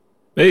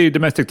Hey,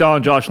 Domestic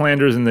Don, Josh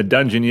Landers in the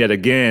dungeon yet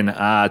again.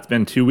 It's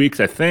been 2 weeks,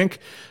 I think,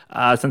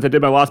 since I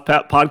did my last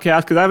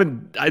podcast, because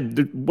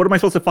what am I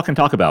supposed to fucking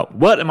talk about?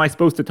 What am I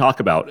supposed to talk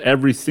about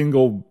every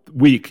single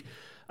week?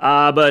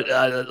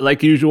 But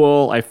like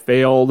usual, I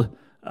failed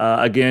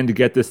again to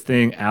get this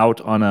thing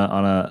out on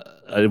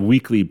a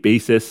weekly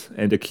basis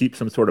and to keep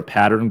some sort of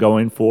pattern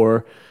going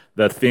for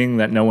the thing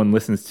that no one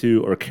listens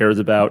to or cares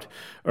about,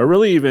 or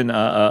really even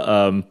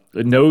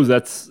knows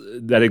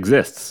that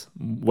exists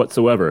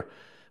whatsoever.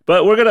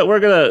 But we're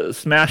gonna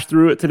smash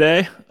through it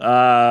today.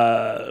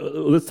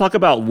 Let's talk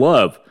about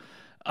love.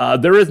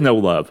 There is no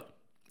love.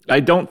 I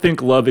don't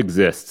think love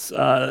exists.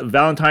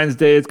 Valentine's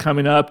Day is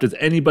coming up. Does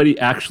anybody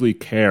actually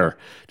care?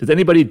 Does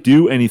anybody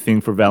do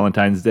anything for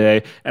Valentine's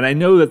Day? And I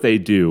know that they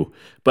do.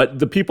 But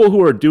the people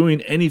who are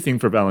doing anything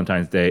for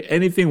Valentine's Day,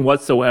 anything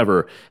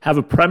whatsoever, have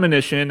a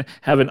premonition,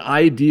 have an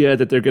idea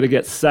that they're going to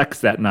get sex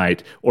that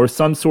night or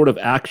some sort of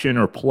action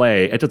or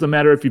play. It doesn't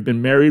matter if you've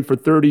been married for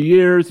 30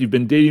 years, you've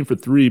been dating for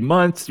 3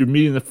 months, you're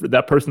meeting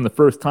that person the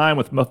first time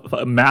with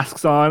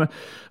masks on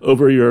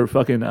over your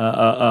fucking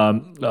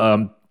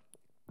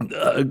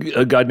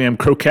goddamn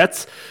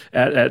croquettes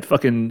at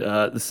fucking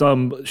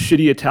some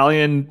shitty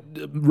Italian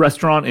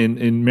restaurant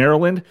in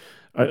Maryland,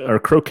 or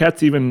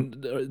croquettes,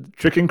 even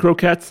chicken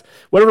croquettes,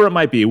 whatever it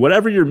might be,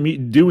 whatever you're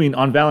doing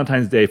on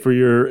Valentine's Day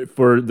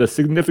for the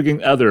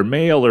significant other,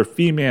 male or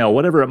female,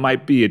 whatever it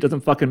might be, it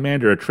doesn't fucking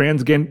matter. A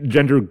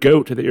transgender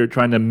goat that you're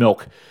trying to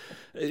milk.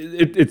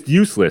 It's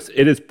useless.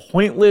 It is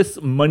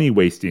pointless money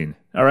wasting.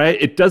 All right.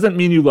 It doesn't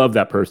mean you love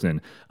that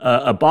person.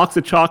 A box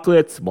of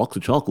chocolates,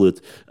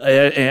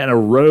 and a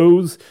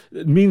rose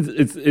means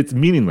it's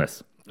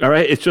meaningless. All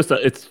right. It's just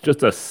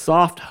a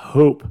soft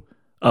hope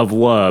of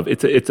love.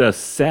 It's a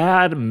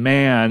sad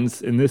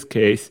man's, in this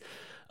case,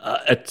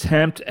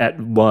 attempt at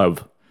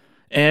love.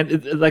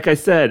 And like I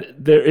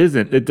said,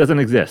 it doesn't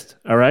exist.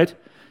 All right.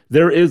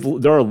 There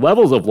are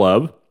levels of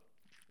love.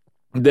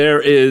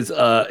 There is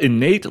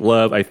innate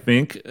love, I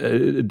think,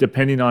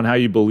 depending on how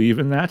you believe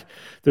in that.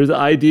 There's the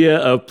idea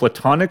of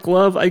platonic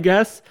love, I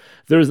guess.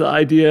 There's the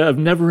idea of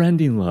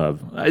never-ending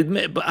love.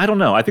 But I don't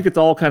know. I think it's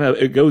all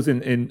it goes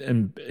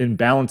in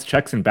balance,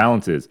 checks and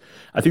balances.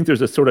 I think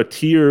there's a sort of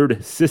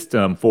tiered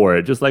system for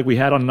it, just like we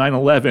had on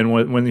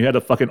 9/11 when you had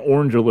a fucking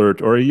orange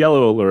alert or a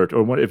yellow alert,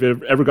 or if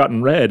it ever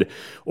gotten red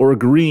or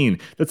green.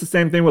 That's the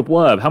same thing with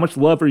love. How much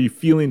love are you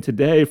feeling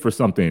today for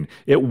something?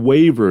 It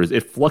wavers.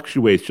 It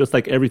fluctuates just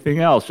like everything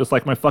else, just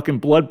like my fucking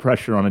blood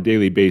pressure on a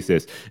daily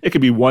basis. It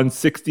could be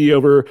 160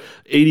 over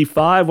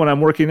 85 when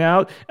I'm working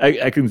out.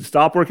 I can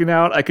stop working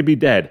out. I could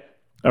be dead.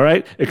 All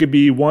right. It could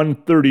be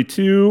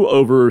 132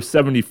 over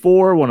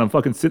 74 when I'm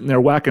fucking sitting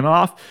there whacking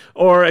off.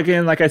 Or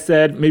again, like I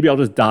said, maybe I'll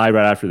just die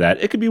right after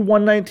that. It could be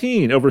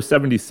 119 over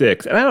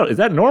 76. And is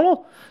that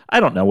normal? I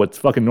don't know what's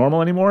fucking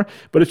normal anymore,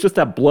 but it's just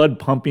that blood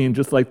pumping,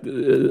 just like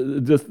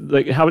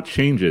how it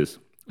changes.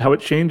 How it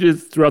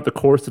changes throughout the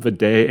course of a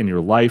day in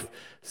your life.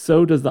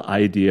 So does the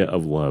idea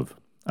of love.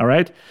 All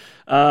right.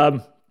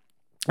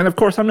 And of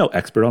course, I'm no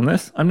expert on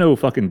this. I'm no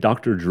fucking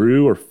Dr.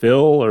 Drew or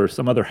Phil or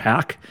some other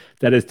hack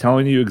that is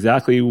telling you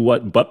exactly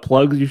what butt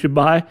plugs you should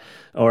buy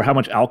or how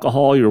much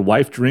alcohol your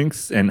wife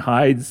drinks and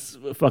hides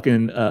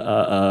fucking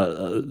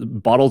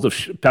bottles of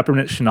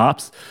peppermint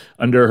schnapps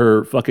under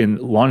her fucking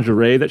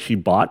lingerie that she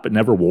bought but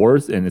never wore,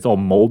 and it's all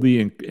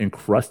moldy and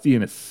crusty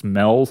and it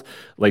smells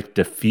like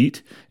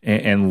defeat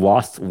and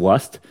lost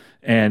lust.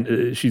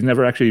 And she's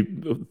never actually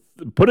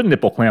put a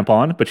nipple clamp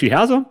on, but she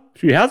has them.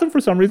 She has them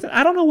for some reason.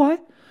 I don't know why.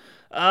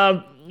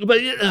 But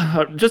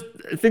just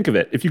think of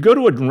it. If you go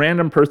to a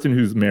random person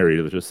who's married,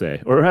 let's just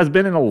say, or has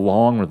been in a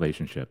long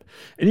relationship,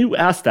 and you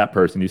ask that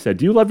person, you said,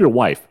 do you love your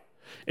wife?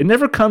 It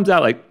never comes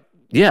out like,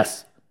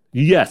 yes,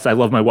 I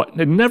love my wife.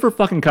 It never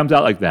fucking comes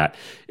out like that.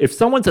 If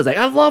someone says, like,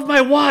 I love my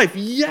wife,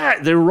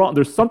 yeah, they're wrong.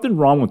 There's something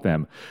wrong with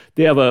them.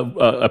 They have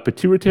a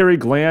pituitary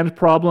gland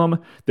problem.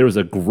 There's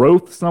a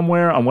growth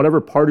somewhere on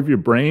whatever part of your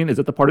brain. Is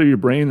it the part of your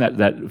brain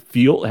that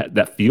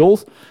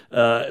feels?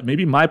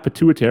 Maybe my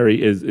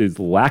pituitary is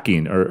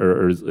lacking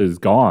or is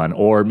gone,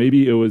 or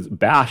maybe it was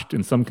bashed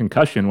in some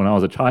concussion when I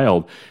was a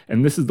child,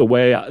 and this is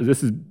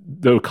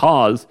the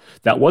cause.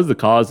 That was the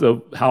cause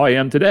of how I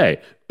am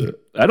today.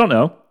 I don't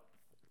know.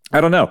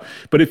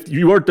 But if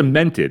you are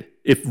demented,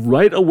 if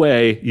right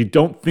away you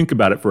don't think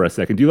about it for a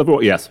second, do you love your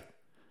wife? Yes.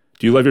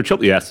 Do you love your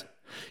children? Yes.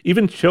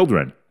 Even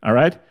children, all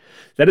right?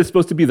 That is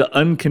supposed to be the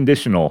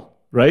unconditional,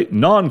 right?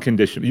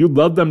 Non-conditional. You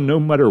love them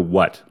no matter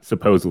what,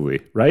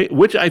 supposedly, right?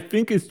 Which I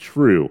think is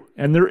true.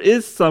 And there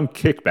is some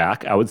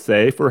kickback, I would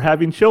say, for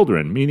having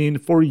children, meaning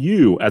for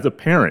you as a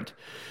parent.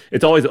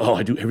 It's always,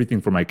 I do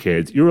everything for my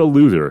kids. You're a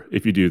loser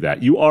if you do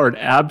that. You are an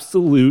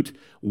absolute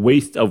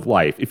waste of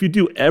life. If you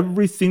do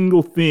every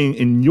single thing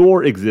in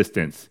your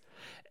existence,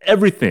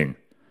 everything,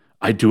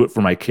 I do it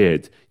for my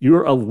kids.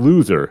 You're a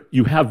loser.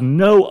 You have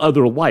no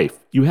other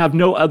life. You have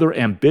no other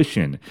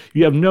ambition.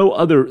 You have no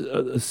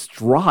other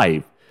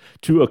strive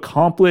to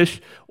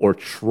accomplish or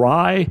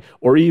try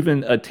or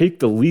even take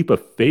the leap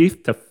of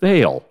faith to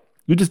fail.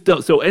 You just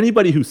don't. So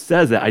anybody who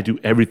says that, I do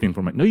everything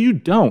for my, no, you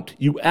don't.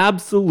 You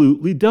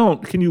absolutely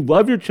don't. Can you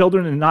love your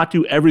children and not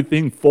do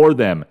everything for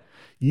them?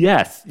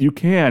 Yes, you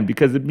can,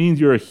 because it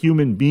means you're a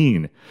human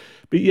being.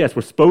 But yes,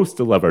 we're supposed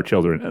to love our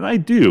children, and I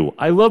do.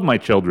 I love my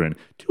children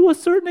to a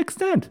certain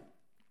extent.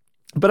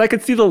 But I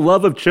could see the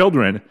love of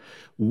children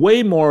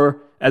way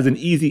more as an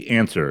easy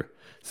answer.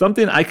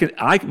 Something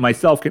I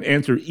myself can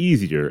answer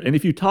easier. And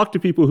if you talk to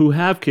people who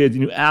have kids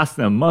and you ask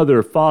them,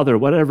 mother, father,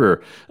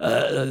 whatever,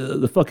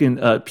 the fucking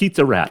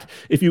pizza rat,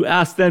 if you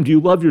ask them, do you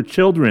love your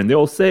children?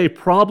 They'll say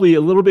probably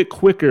a little bit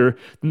quicker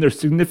than their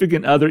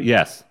significant other,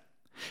 yes.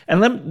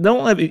 And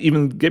don't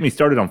even get me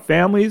started on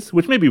families,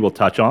 which maybe we'll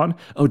touch on.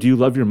 Oh, do you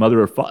love your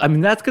mother or father? I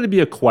mean, that's going to be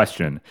a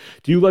question.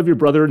 Do you love your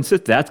brother and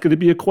sister? That's going to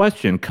be a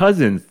question.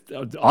 Cousins,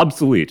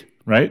 obsolete,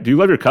 right? Do you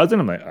love your cousin?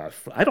 I'm like,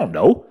 I don't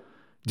know.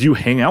 Do you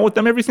hang out with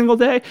them every single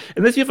day?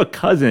 Unless you have a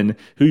cousin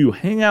who you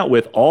hang out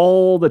with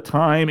all the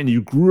time and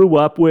you grew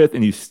up with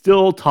and you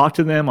still talk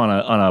to them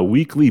on a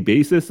weekly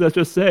basis, let's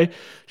just say,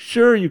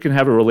 sure, you can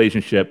have a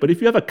relationship. But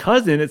if you have a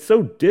cousin, it's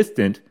so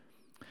distant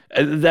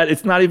that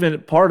it's not even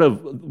part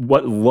of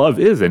what love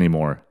is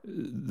anymore.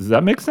 Does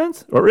that make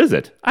sense? Or is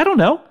it? I don't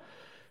know.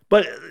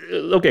 But,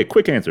 okay,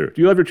 quick answer.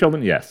 Do you love your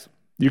children? Yes.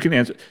 You can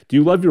answer. Do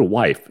you love your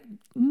wife?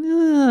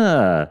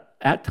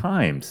 At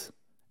times.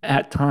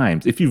 At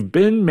times. If you've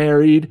been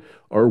married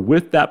or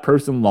with that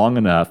person long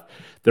enough,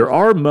 there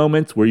are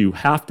moments where you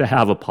have to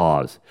have a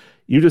pause.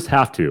 You just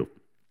have to.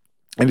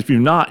 And if you're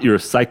not, you're a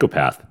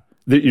psychopath.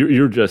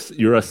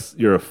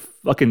 You're a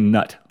fucking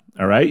nut.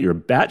 All right? You're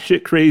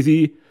batshit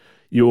crazy.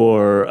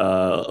 You're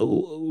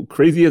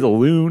crazy as a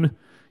loon.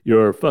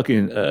 You're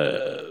fucking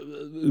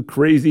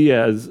crazy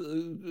as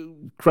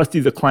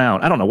Krusty the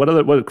Clown. I don't know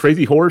what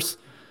crazy horse.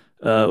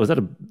 Was that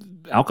a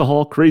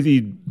alcohol?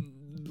 Crazy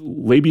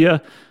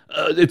labia.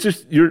 It's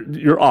just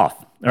you're off.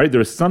 All right,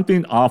 there's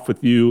something off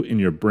with you in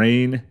your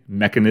brain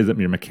mechanism,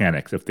 your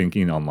mechanics of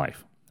thinking on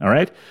life. All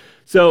right,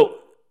 so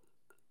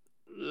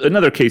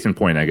another case in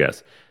point, I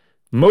guess.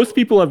 Most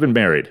people have been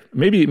married.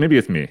 Maybe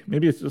it's me.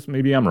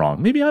 Maybe I'm wrong.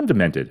 Maybe I'm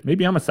demented.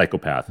 Maybe I'm a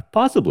psychopath.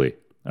 Possibly.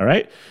 All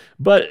right,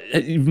 but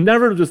you've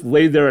never just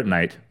laid there at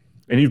night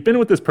and you've been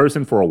with this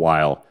person for a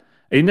while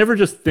and you never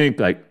just think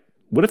like,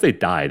 what if they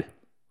died?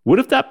 What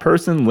if that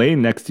person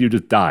laying next to you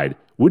just died?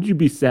 Would you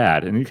be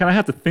sad? And you kind of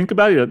have to think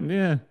about it. You're like,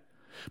 yeah.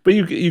 But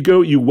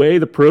you weigh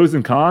the pros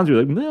and cons.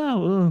 You're like,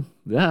 no,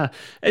 yeah.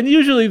 And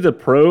usually the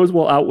pros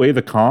will outweigh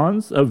the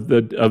cons of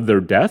their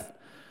death.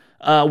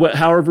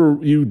 However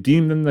you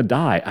deem them to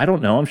die. I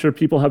don't know. I'm sure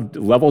people have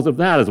levels of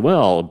that as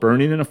well.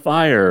 Burning in a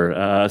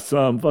fire,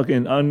 some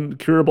fucking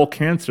uncurable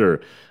cancer,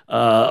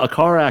 a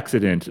car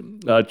accident,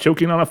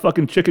 choking on a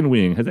fucking chicken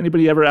wing. Has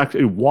anybody ever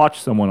actually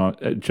watched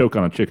someone choke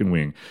on a chicken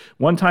wing?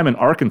 One time in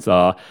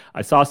Arkansas,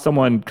 I saw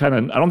someone I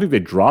don't think they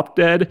dropped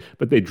dead,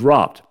 but they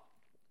dropped.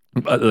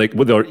 They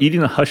were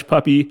eating a hush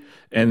puppy,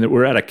 and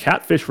we're at a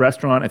catfish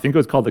restaurant. I think it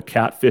was called the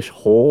Catfish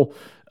Hole.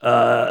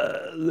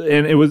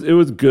 And it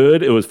was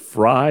good. It was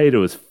fried. It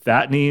was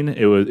fattening.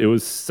 It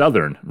was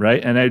southern,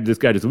 right? And this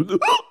guy just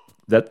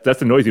that's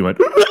the noise he went,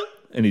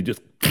 and he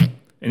just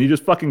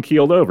fucking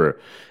keeled over.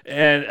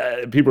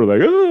 And people are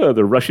like, oh,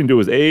 they're rushing to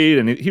his aid,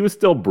 and he was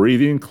still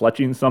breathing,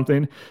 clutching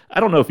something.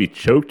 I don't know if he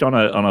choked on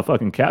a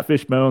fucking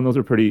catfish bone. Those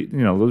are pretty,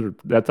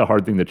 that's a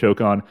hard thing to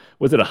choke on.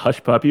 Was it a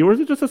hush puppy, or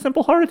was it just a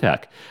simple heart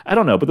attack? I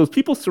don't know. But those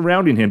people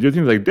surrounding him do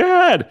things like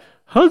dad,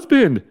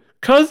 husband,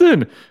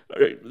 cousin,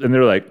 and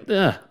they're like,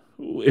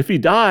 if he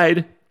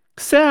died,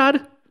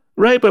 sad,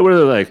 right? But where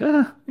they're like,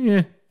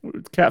 yeah,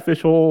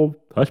 catfish hole,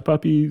 hush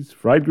puppies,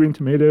 fried green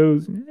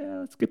tomatoes. Yeah,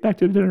 let's get back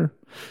to dinner.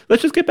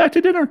 Let's just get back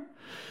to dinner.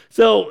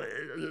 So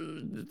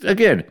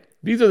again,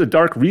 these are the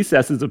dark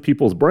recesses of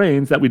people's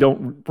brains that we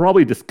don't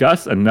probably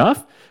discuss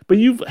enough, but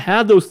you've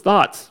had those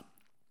thoughts.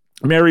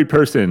 Married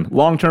person,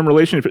 long-term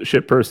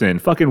relationship person,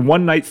 fucking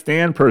one-night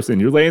stand person.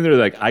 You're laying there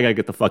like, I gotta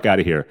get the fuck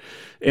out of here.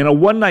 And a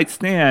one-night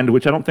stand,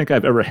 which I don't think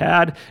I've ever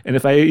had, and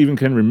if I even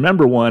can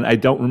remember one, I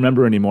don't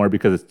remember anymore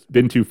because it's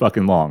been too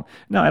fucking long.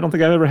 No, I don't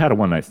think I've ever had a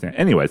one-night stand.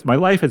 Anyways, my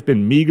life has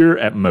been meager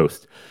at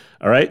most.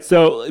 All right.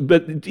 So,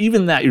 but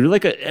even that, you're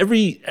like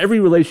every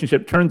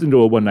relationship turns into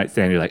a one-night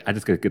stand. You're like, I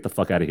just gotta get the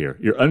fuck out of here.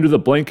 You're under the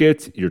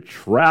blankets. You're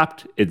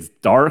trapped. It's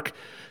dark.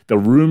 The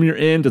room you're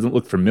in doesn't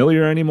look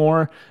familiar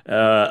anymore.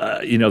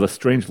 The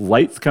strange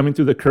lights coming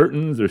through the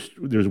curtains.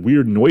 There's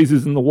weird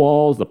noises in the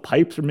walls. The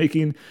pipes are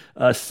making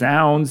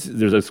sounds.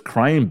 There's this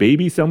crying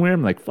baby somewhere.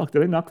 I'm like, fuck,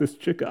 did I knock this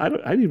chick? I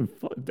didn't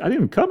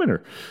even come in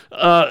her.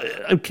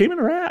 I came in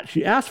her ass.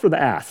 She asked for the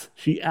ass.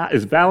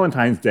 It's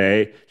Valentine's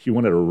Day. She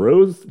wanted a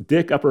rose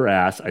dick up her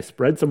ass. I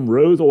spread some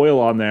rose oil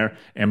on there,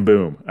 and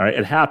boom. All right,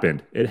 it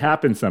happened. It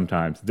happens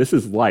sometimes. This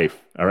is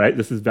life. All right,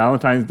 this is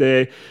Valentine's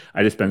Day.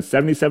 I just spent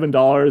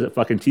 $77 at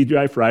fucking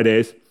TGI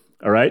Fridays.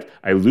 All right,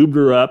 I lubed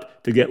her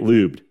up to get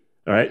lubed.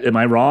 All right, am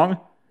I wrong?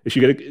 Is she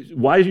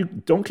gonna?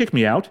 Don't kick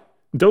me out.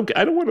 I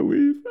don't want to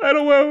leave. I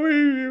don't want to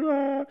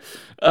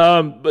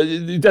leave.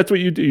 But that's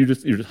what you do. You're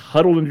just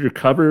huddled into your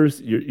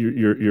covers.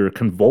 You're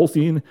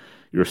convulsing.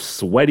 You're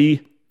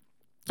sweaty.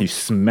 You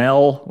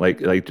smell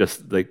like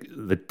just like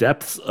the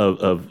depths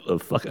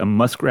of fuck a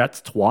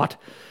muskrat's twat,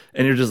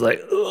 and you're just like,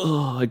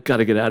 oh, I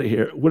gotta get out of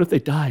here. What if they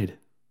died?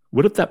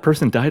 What if that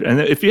person died? And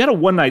if you had a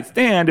one night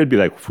stand, it'd be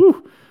like,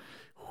 whew,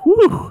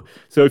 whew.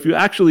 So if you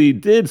actually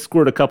did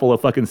squirt a couple of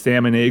fucking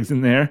salmon eggs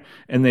in there,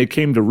 and they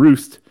came to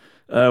roost,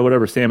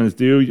 whatever salmons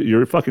do,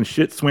 your fucking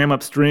shit swam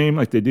upstream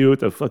like they do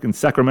at the fucking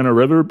Sacramento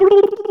River.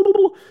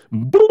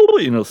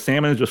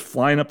 Salmon is just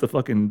flying up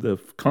the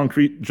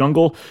concrete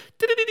jungle,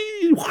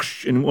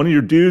 and one of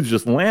your dudes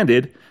just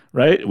landed.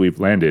 Right, we've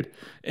landed,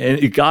 and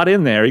he got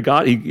in there.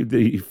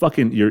 He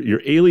fucking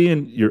your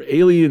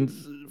alien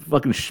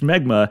fucking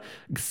schmegma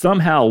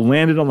somehow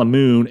landed on the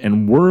moon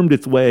and wormed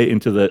its way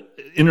into the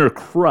inner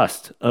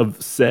crust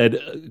of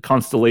said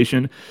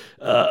constellation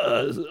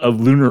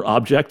of lunar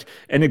object,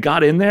 and it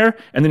got in there.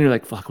 And then you're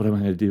like, fuck, what am I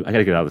going to do? I got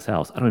to get out of this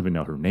house. I don't even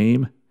know her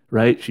name.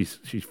 Right? She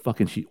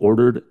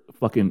ordered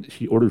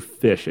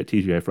fish at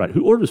TGI Fridays.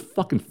 Who orders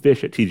fucking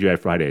fish at TGI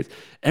Fridays?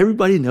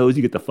 Everybody knows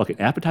you get the fucking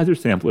appetizer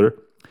sampler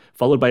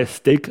followed by a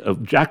steak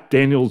of Jack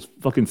Daniel's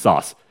fucking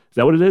sauce. Is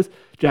that what it is?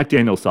 Jack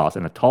Daniel's sauce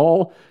and a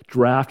tall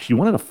draft. She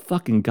wanted a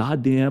fucking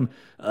goddamn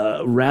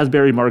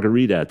raspberry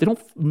margarita. They don't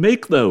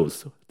make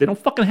those. They don't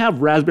fucking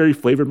have raspberry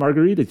flavored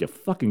margaritas, you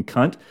fucking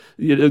cunt.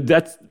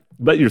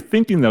 But you're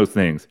thinking those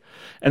things.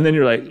 And then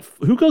you're like,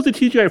 who goes to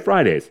TGI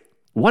Fridays?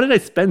 Why did I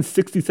spend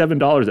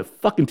 $67 at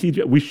fucking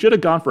TGI? We should have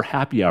gone for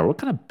happy hour. What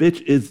kind of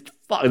bitch is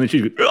fuck? And then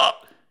she's like,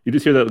 you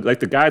just hear like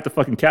the guy at the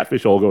fucking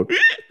catfish hole going,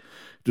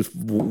 just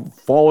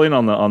fall in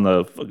on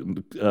the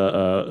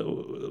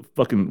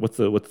fucking what's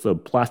the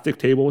plastic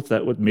table? What's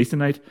that? What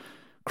Masonite,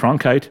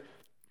 Cronkite,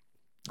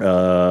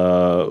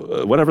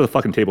 whatever the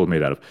fucking table is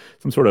made out of,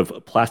 some sort of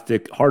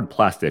hard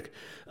plastic.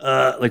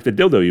 Like the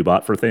dildo you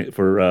bought for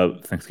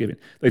Thanksgiving,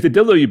 like the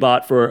dildo you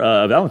bought for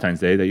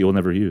Valentine's Day that you'll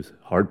never use.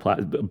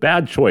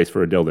 Bad choice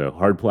for a dildo.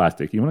 Hard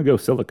plastic. You want to go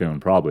silicone,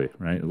 probably,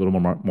 right? A little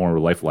more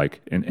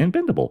lifelike and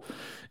bendable,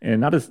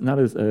 and not as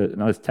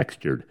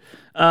textured.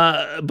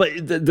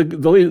 But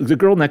the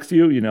girl next to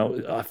you,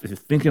 you're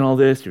thinking all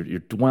this. You're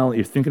dwelling.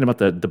 You're thinking about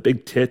the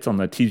big tits on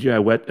the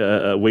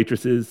TGI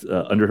waitresses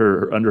under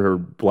her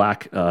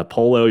black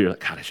polo. You're like,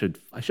 God, I should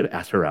have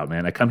asked her out,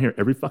 man. I come here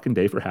every fucking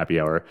day for happy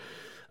hour.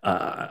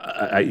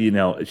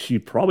 She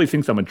probably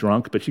thinks I'm a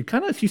drunk, but she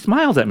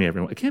smiles at me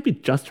every. It can't be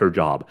just her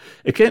job.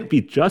 It can't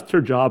be just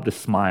her job to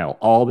smile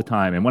all the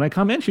time. And when I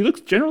come in, she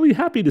looks generally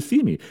happy to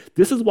see me.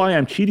 This is why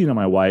I'm cheating on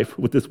my wife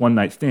with this one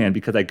night stand,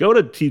 because I go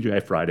to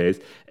TGI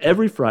Fridays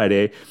every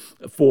Friday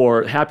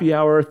for happy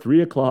hour,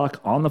 3:00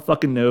 on the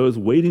fucking nose,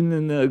 waiting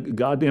in the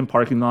goddamn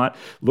parking lot,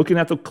 looking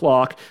at the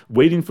clock,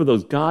 waiting for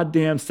those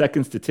goddamn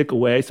seconds to tick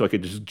away so I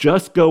could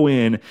just go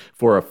in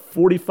for a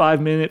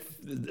 45-minute,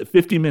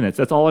 50 minutes.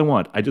 That's all I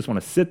want. I just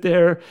want to sit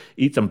there,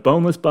 eat some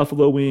boneless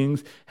buffalo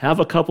wings, have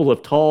a couple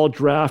of tall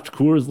draft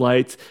Coors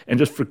Lights, and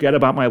just forget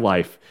about my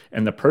life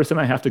and the person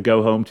I have to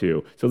go home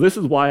to. So this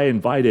is why I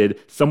invited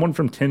someone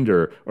from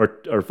Tinder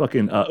or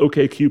fucking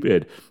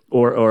OkCupid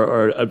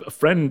or a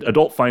friend,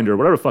 Adult Finder,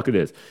 whatever the fuck it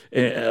is,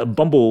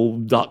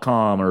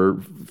 Bumble.com or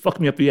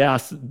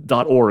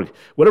fuckmeuptheass.org,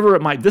 whatever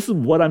it might. This is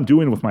what I'm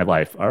doing with my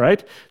life, all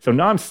right? So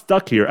now I'm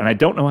stuck here, and I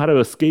don't know how to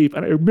escape,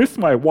 and I miss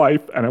my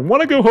wife, and I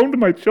want to go home to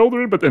my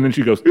children, but then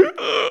she goes,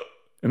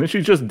 and then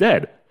she's just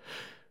dead.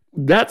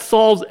 That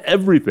solves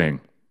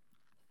everything.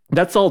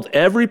 That solves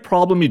every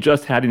problem you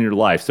just had in your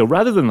life. So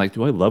rather than like,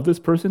 do I love this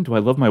person? Do I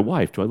love my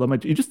wife? Do I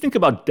love you just think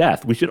about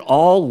death. We should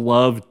all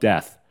love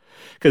death.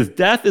 Because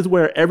death is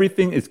where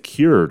everything is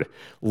cured.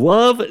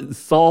 Love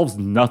solves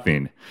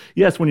nothing.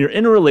 Yes, when you're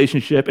in a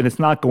relationship and it's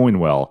not going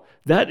well,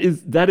 that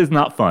is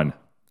not fun.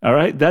 All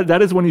right?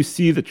 That is when you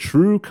see the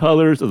true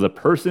colors of the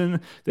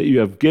person that you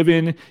have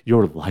given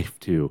your life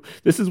to.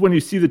 This is when you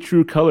see the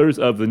true colors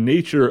of the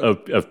nature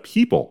of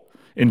people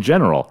in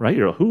general, right?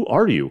 Who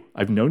are you?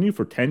 I've known you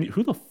for 10 years.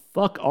 Who the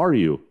fuck are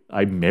you?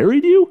 I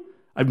married you?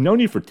 I've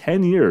known you for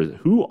 10 years.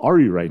 Who are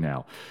you right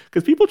now?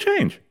 Because people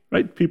change.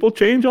 Right? People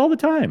change all the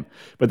time.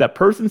 But that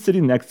person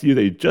sitting next to you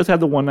that you just had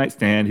the one night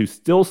stand who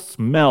still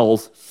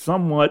smells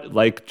somewhat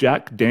like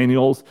Jack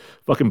Daniel's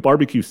fucking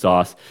barbecue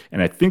sauce,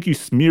 and I think you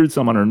smeared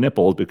some on her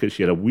nipples because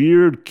she had a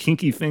weird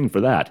kinky thing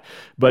for that.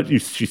 But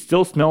she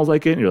still smells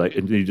like it, and you're like,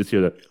 and you just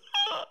hear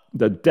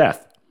the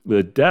death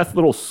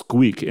little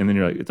squeak, and then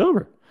you're like, it's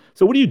over.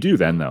 So what do you do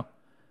then, though?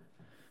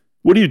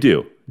 What do?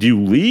 Do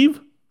you leave?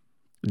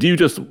 Do you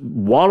just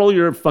waddle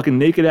your fucking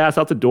naked ass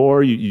out the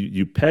door?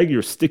 You peg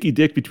your sticky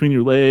dick between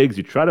your legs.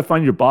 You try to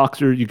find your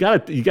boxer. You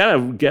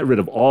gotta get rid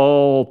of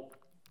all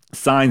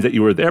signs that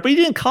you were there. But you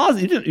didn't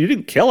cause it. You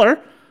didn't kill her.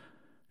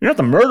 You're not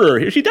the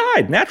murderer. She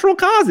died. Natural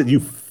causes. You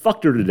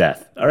fucked her to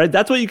death. All right.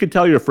 That's what you could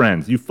tell your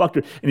friends. You fucked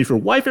her. And if your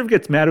wife ever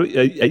gets mad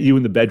at you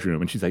in the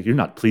bedroom and she's like, "You're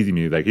not pleasing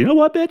me," like, you know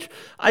what, bitch?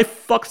 I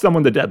fucked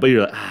someone to death. But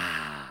you're like,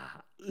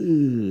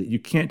 you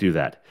can't do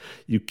that.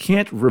 You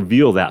can't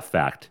reveal that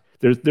fact.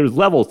 There's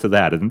levels to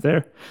that, isn't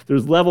there?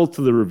 There's levels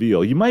to the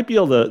reveal. You might be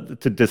able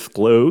to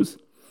disclose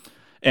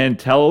and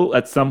tell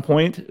at some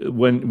point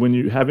when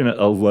you're having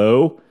a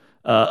low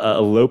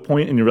a low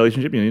point in your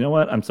relationship, you know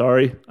what? I'm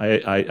sorry,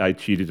 I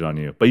cheated on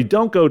you. But you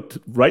don't go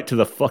right to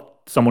the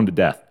fuck someone to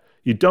death.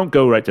 You don't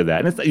go right to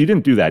that. And you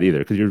didn't do that either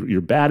because you're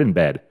bad in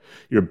bed.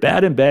 You're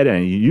bad in bed,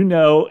 and you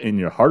know in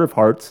your heart of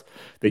hearts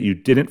that you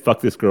didn't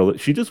fuck this girl.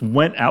 She just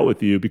went out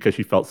with you because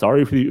she felt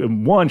sorry for you.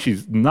 And one,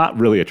 she's not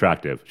really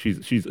attractive. She's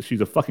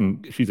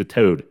a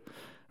toad,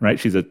 right?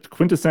 She's a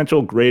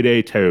quintessential grade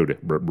A toad.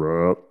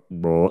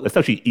 That's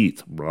how she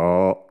eats.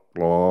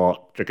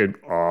 Chicken,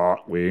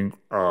 wing,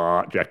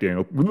 Jack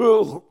Daniels.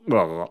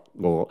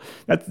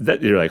 That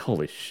you're like,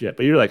 holy shit.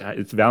 But you're like,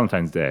 it's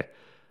Valentine's Day.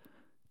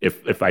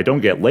 If I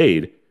don't get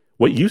laid,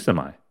 what use am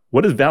I?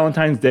 What is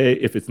Valentine's Day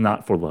if it's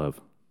not for love?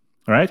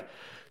 All right?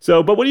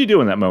 So, but what do you do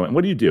in that moment?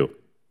 What do you do?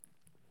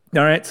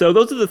 All right? So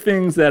those are the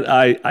things that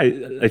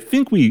I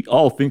think we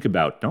all think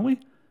about, don't we?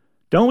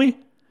 Don't we?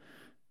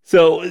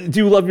 So, do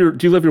you love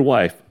your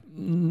wife?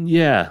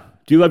 Yeah.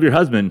 Do you love your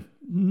husband?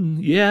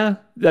 Yeah.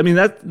 I mean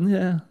that's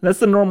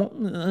the normal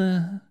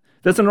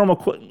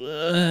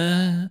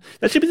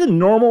that should be the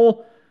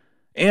normal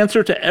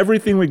answer to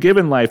everything we give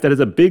in life that is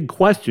a big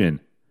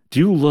question. Do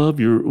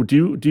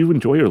you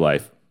enjoy your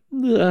life?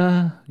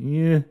 Yeah.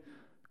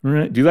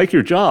 Right. Do you like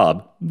your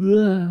job?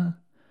 Do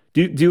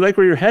you like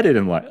where you're headed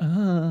in life?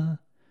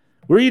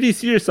 Where do you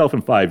see yourself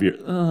in 5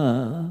 years?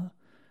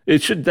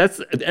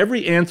 That's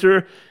every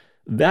answer.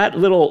 That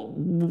little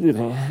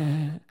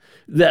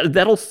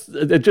that'll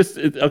just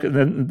okay.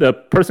 Then the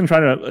person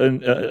trying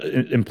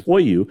to employ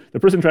you, the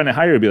person trying to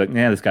hire you, be like,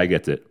 nah, this guy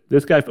gets it.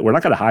 This guy, we're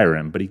not going to hire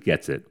him, but he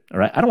gets it. All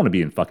right. I don't want to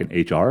be in fucking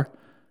HR.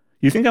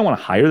 You think I want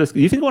to hire this?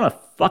 You think I want to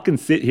fucking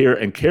sit here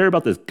and care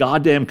about this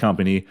goddamn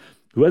company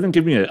who hasn't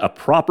given me a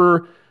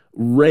proper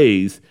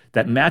raise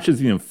that matches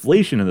the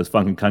inflation in this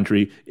fucking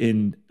country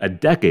in a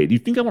decade? You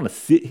think I want to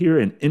sit here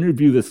and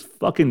interview this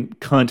fucking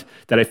cunt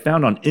that I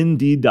found on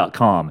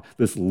Indeed.com,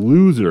 this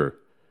loser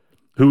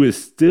who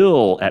is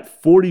still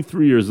at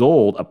 43 years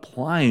old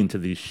applying to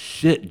these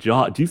shit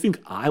jobs? Do you think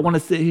I want to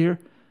sit here?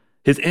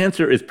 His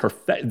answer is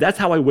perfect. That's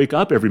how I wake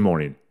up every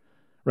morning,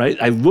 right?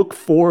 I look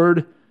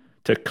forward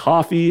to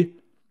coffee.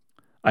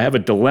 I have a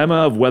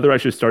dilemma of whether I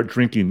should start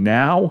drinking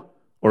now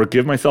or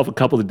give myself a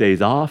couple of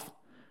days off.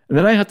 And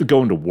then I have to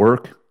go into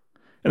work.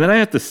 And then I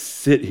have to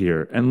sit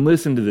here and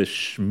listen to this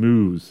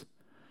schmooze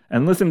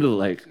and listen to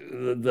like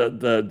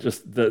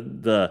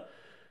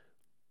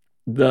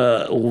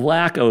the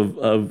lack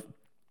of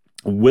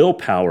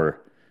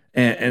willpower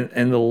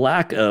and the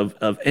lack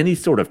of any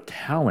sort of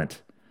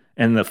talent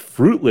and the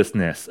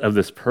fruitlessness of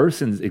this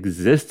person's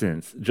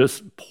existence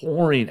just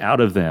pouring out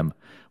of them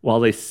while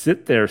they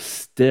sit there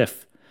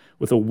stiff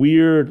with a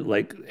weird,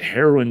 like,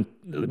 heroin,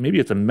 maybe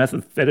it's a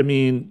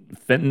methamphetamine,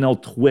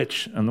 fentanyl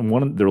twitch on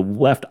one of their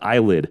left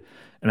eyelid.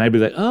 And I'd be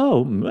like,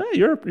 oh,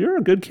 you're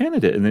a good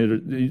candidate.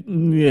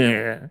 And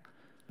yeah,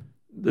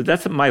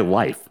 that's my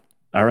life,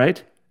 all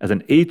right? As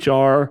an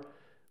HR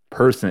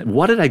person,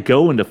 why did I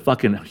go into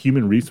fucking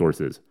human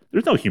resources?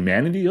 There's no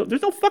humanity.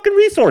 There's no fucking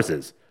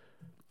resources.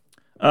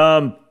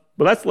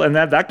 But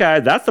that guy,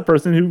 that's the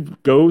person who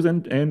goes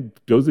and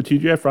goes to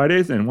TGI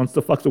Fridays and wants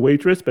to fuck the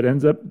waitress, but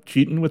ends up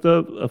cheating with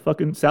a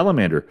fucking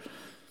salamander.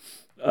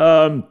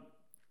 But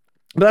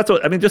that's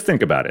what I mean. Just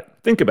think about it.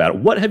 Think about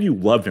it. What have you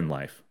loved in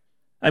life?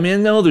 I mean,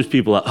 I know there's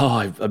people.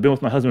 I've been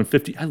with my husband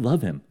 50. I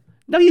love him.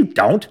 No, you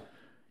don't.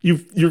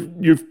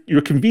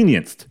 You're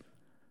convenienced.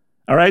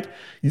 All right?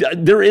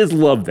 There is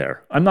love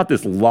there. I'm not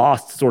this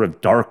lost, sort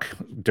of dark,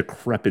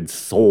 decrepit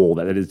soul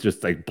that is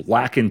just like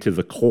blackened to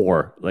the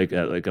core, like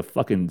a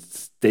fucking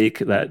steak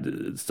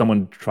that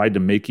someone tried to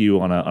make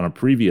you on a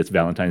previous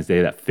Valentine's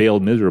Day that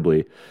failed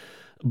miserably.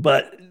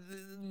 But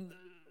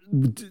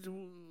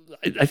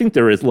I think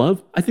there is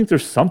love. I think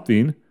there's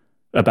something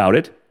about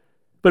it.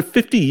 But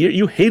 50 years,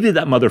 you hated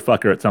that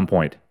motherfucker at some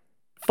point.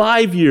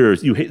 5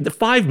 years,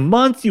 5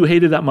 months, you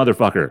hated that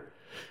motherfucker.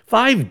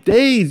 5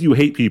 days you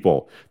hate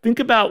people. Think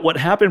about what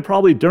happened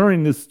probably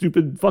during this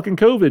stupid fucking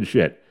COVID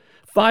shit.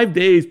 5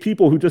 days,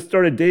 people who just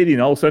started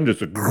dating all of a sudden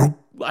just,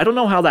 I don't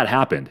know how that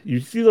happened. You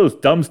see those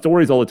dumb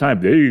stories all the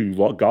time. They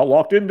got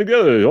locked in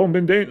together. They haven't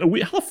been dating a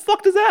week. How the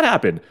fuck does that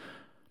happen?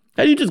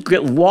 How do you just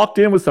get locked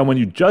in with someone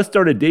you just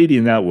started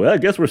dating that, well, I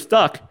guess we're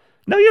stuck.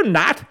 No, you're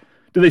not.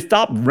 Did they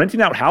stop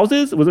renting out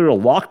houses? Was there a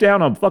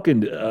lockdown on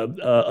fucking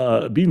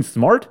being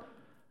smart?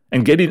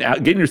 And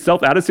getting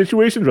yourself out of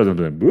situations rather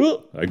than,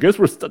 well, I guess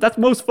that's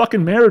most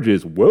fucking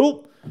marriages.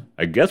 Well,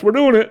 I guess we're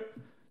doing it.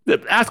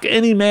 Ask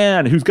any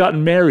man who's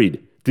gotten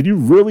married. Did you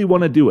really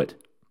want to do it?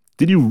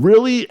 Did you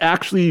really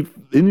actually,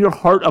 in your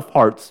heart of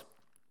hearts,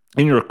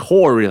 in your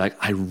core, you're like,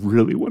 I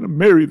really want to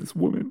marry this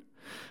woman.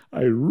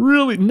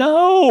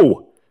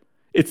 No,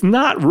 it's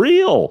not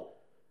real.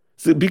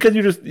 So, because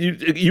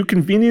you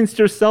convenienced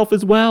yourself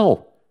as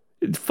well.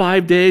 In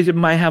 5 days, you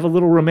might have a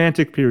little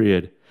romantic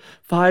period.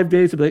 5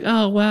 days, you'll be like,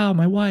 oh, wow,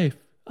 my wife.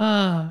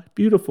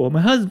 Beautiful.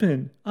 My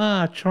husband.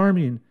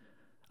 Charming.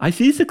 I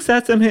see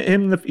success in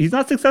him. He's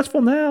not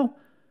successful now.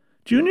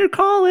 Junior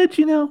college,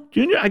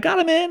 I got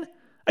him in.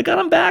 I got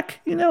him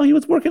back. He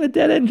was working a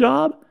dead-end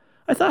job.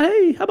 I thought,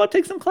 hey, how about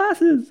take some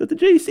classes at the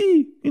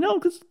JC?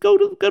 Just go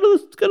to the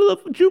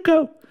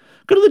JUCO,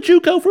 go to the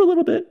JUCO for a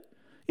little bit.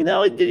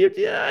 No,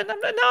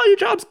 your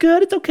job's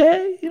good. It's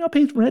okay.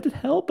 Pays rent and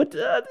help, but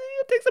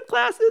take some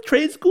classes,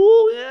 trade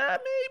school. Yeah,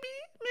 maybe.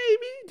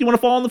 Do you want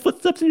to follow in the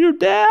footsteps of your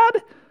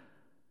dad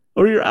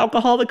or your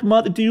alcoholic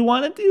mother? Do you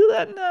want to do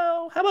that?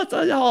 No. How about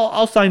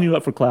I'll sign you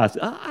up for class.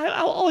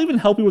 I'll even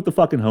help you with the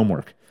fucking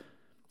homework.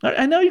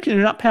 I know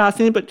you're not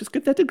passing, but just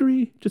get that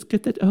degree. Just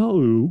get that.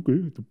 Oh,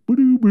 okay.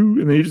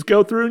 And then you just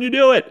go through and you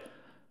do it.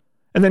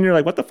 And then you're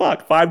like, what the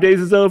fuck? 5 days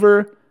is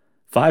over.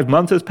 5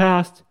 months has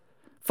passed.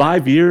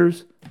 5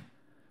 years.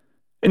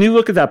 And you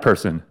look at that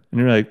person and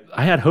you're like,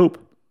 I had hope.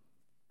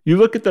 You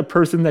look at the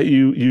person that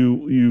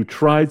you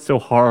tried so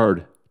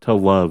hard to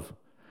love,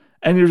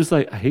 and you're just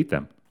like, I hate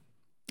them.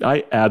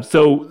 And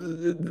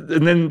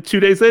then 2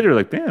 days later, you're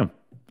like, damn,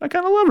 I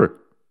kind of love her.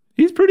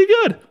 He's pretty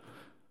good.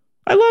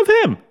 I love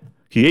him.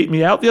 He ate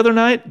me out the other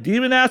night. Didn't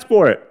even ask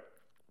for it.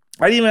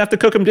 I didn't even have to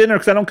cook him dinner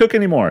because I don't cook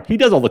anymore. He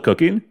does all the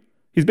cooking.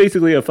 He's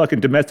basically a fucking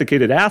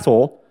domesticated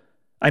asshole.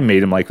 I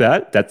made him like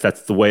that.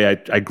 That's the way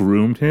I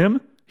groomed him.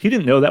 He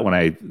didn't know that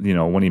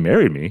when he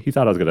married me. He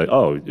thought I was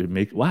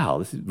wow,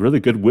 this is really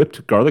good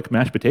whipped garlic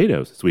mashed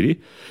potatoes, sweetie.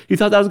 He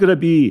thought that was gonna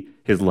be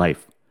his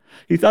life.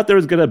 He thought there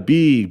was gonna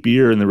be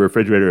beer in the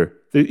refrigerator,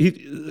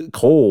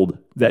 cold,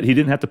 that he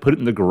didn't have to put it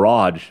in the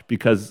garage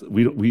because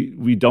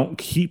we don't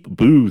keep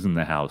booze in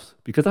the house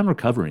because I'm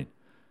recovering.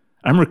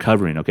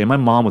 Okay, my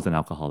mom was an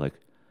alcoholic.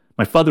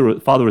 My father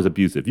was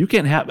abusive.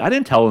 I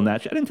didn't tell him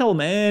that shit. I didn't tell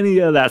him any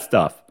of that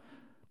stuff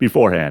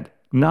beforehand.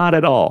 Not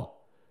at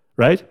all,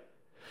 right?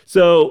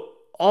 So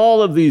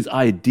all of these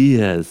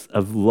ideas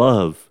of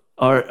love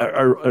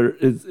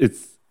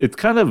it's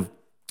kind of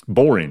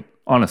boring,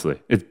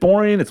 honestly. It's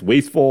boring, it's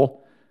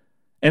wasteful,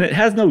 and it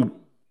has no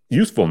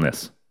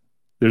usefulness.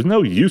 There's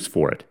no use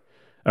for it.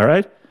 All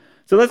right?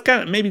 So that's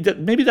kind of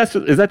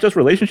is that just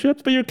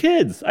relationships? But your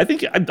kids. I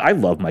think I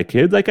love my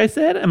kids, like I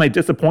said. Am I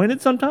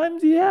disappointed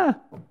sometimes? Yeah.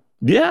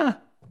 Yeah,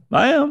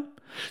 I am.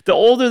 The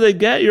older they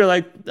get, you're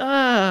like,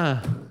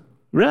 I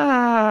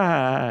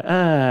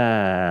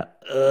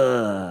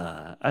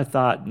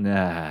thought,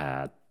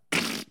 nah.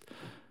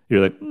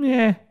 You're like,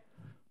 yeah.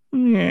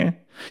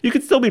 You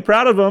can still be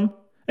proud of them,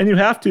 and you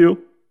have to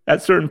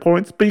at certain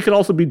points, but you can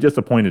also be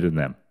disappointed in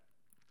them.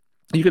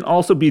 You can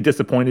also be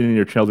disappointed in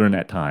your children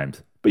at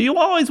times, but you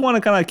always want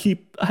to kind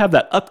of have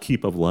that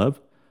upkeep of love.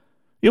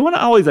 You want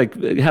to always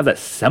have that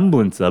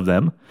semblance of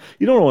them.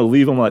 You don't want to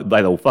leave them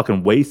by the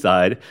fucking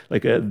wayside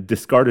like a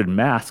discarded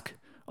mask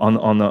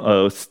on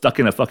the stuck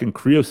in a fucking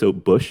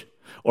creosote bush,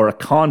 or a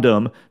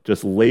condom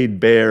just laid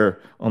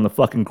bare on the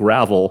fucking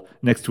gravel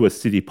next to a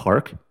city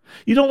park.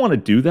 You don't want to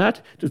do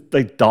that. Just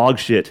like dog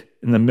shit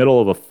in the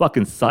middle of a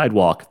fucking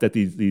sidewalk that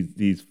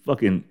these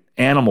fucking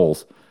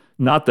animals,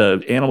 not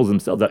the animals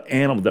themselves,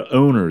 the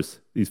owners,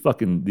 these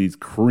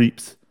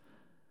creeps,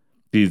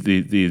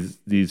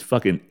 these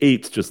fucking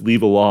apes just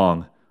leave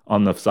along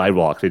on the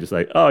sidewalk. They just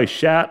like, oh, he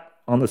shat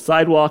on the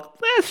sidewalk.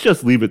 Let's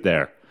just leave it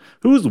there.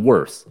 Who's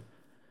worse?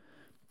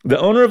 The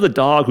owner of the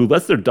dog who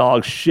lets their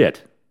dog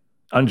shit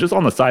just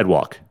on the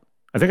sidewalk.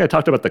 I think I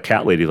talked about the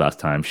cat lady last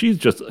time.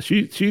 She's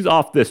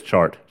off this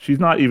chart. She's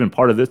not even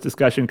part of this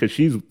discussion because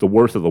she's the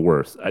worst of the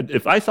worst.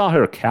 If I saw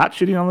her cat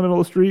shitting on the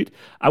middle of the street,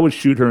 I would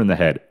shoot her in the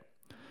head.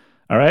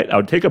 All right? I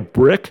would take a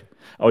brick.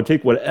 I would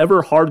take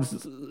whatever hard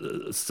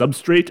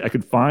substrate I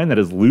could find that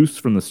is loose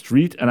from the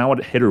street, and I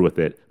would hit her with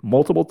it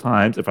multiple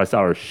times if I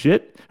saw her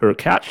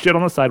cat shit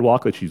on the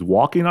sidewalk, that she's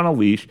walking on a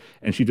leash,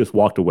 and she just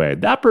walked away.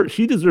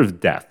 She deserves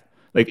death,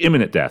 like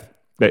imminent death,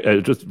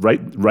 just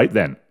right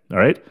then. All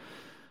right?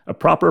 A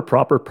proper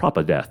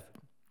death.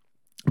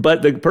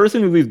 But the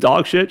person who leaves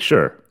dog shit,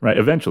 sure, right?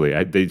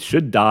 Eventually, they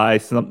should die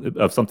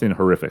of something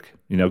horrific.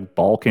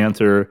 Ball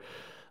cancer.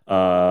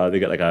 They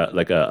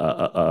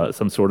got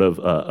some sort of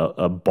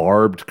a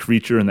barbed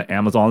creature in the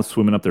Amazon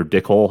swimming up their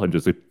dick hole and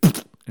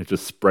it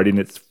just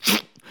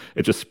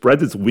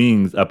spreads its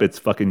wings up its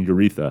fucking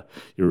urethra.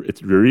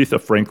 It's Urethra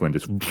Franklin.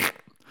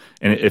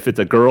 And if it's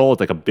a girl, it's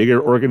like a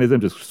bigger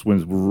organism, just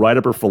swims right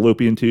up her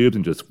fallopian tubes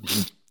and just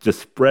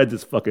spreads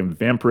its fucking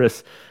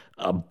vampirous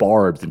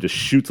barbs and just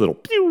shoots little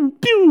pew,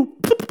 pew,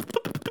 pew, pew,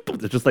 pew, pew.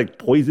 It's just like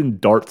poison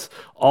darts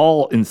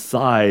all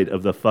inside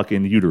of the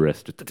fucking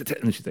uterus.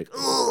 And she's like,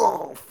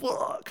 oh,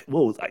 fuck.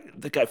 Whoa,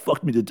 that guy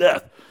fucked me to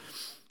death.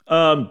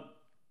 What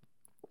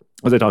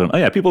was I talking about? Oh,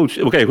 yeah, people.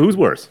 Okay, who's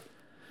worse?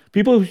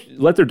 People who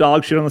let their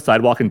dog shit on the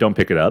sidewalk and don't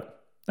pick it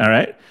up. All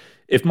right?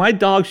 If my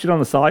dog shit on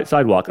the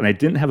sidewalk and I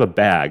didn't have a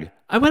bag,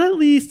 I would at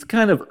least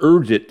kind of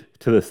urge it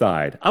to the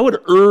side. I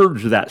would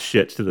urge that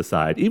shit to the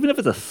side. Even if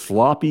it's a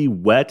sloppy,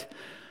 wet,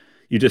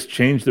 you just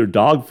change their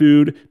dog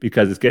food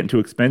because it's getting too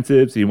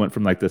expensive. So you went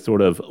from like the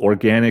sort of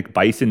organic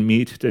bison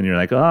meat and you're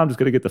like, oh, I'm just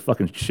going to get the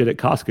fucking shit at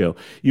Costco.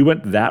 You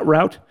went that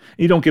route.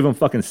 You don't give them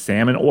fucking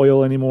salmon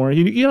oil anymore.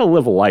 You got to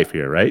live a life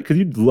here, right? Because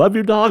you love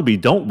your dog, but you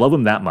don't love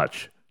them that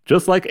much.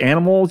 Just like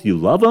animals, you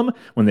love them.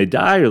 When they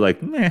die, you're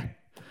like, meh.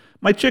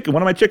 One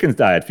of my chickens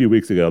died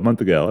a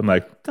month ago. I'm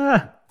like,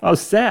 I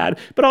was sad,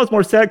 but I was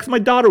more sad because my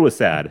daughter was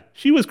sad.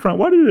 She was crying.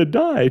 Why did it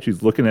die?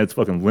 She's looking at its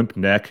fucking limp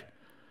neck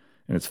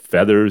and its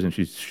feathers, and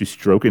she's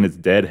stroking its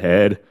dead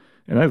head.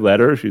 And I let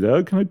her. She's like,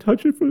 oh, can I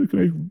touch it? Can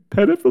I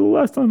pet it for the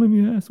last time?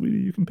 And yeah, sweetie,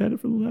 you can pet it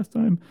for the last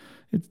time.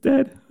 It's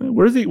dead.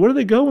 Where do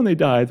they go when they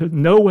die? There's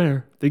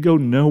nowhere. They go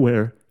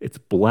nowhere. It's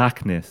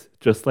blackness,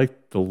 just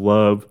like the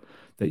love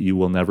that you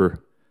will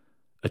never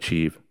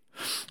achieve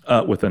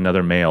with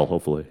another male.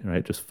 Hopefully,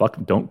 right? Just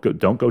don't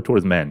go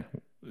towards men.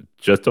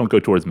 Just don't go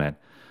towards men.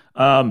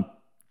 But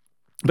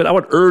I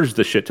would urge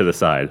the shit to the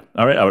side.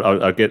 All right,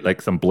 I'd get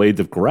like some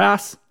blades of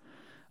grass.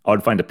 I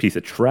would find a piece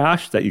of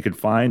trash that you could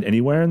find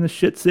anywhere in the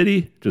shit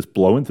city, just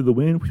blowing through the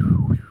wind,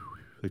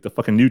 like the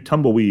fucking new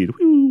tumbleweed.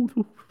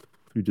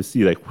 You just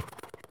see like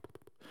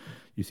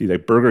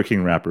Burger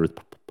King wrappers,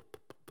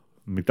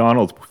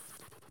 McDonald's,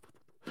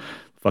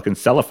 fucking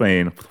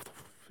cellophane,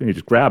 and you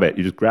just grab it.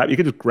 You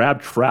can just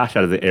grab trash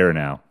out of the air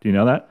now. Do you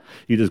know that?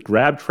 You just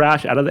grab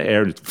trash out of the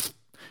air and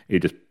you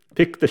just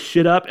pick the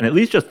shit up and at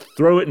least just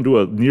throw it into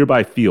a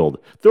nearby field.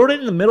 Throw it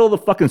in the middle of the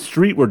fucking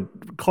street where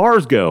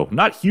cars go,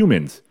 not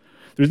humans.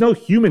 There's no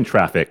human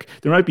traffic.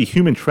 There might be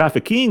human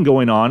trafficking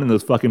going on in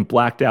those fucking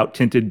blacked out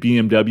tinted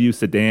BMW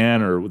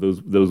sedan or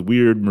those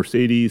weird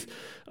Mercedes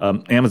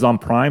Amazon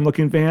Prime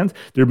looking vans.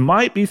 There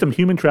might be some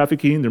human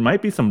trafficking. There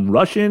might be some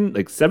Russian,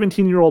 like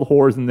 17-year-old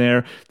whores in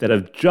there that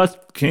have just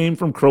came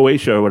from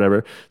Croatia or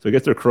whatever. So I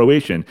guess they're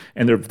Croatian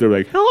and they're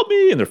like, help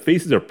me. And their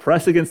faces are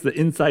pressed against the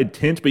inside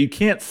tint, but you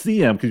can't see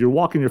them because you're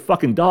walking your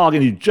fucking dog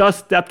and you just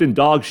stepped in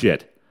dog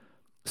shit.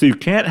 So you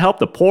can't help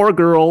the poor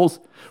girls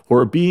who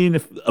are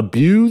being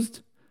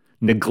abused,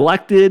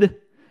 neglected,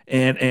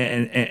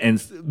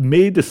 and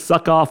made to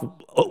suck off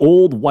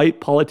old white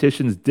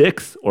politicians'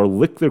 dicks or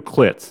lick their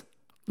clits.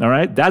 All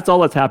right? That's all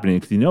that's happening.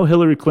 Because you know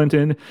Hillary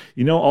Clinton,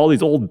 you know all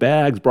these old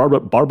bags,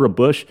 Barbara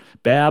Bush,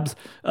 Babs,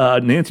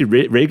 Nancy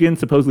Reagan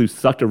supposedly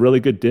sucked a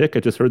really good dick. I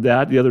just heard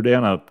that the other day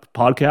on a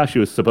podcast. She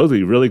was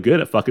supposedly really good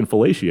at fucking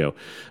fellatio.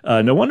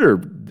 No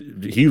wonder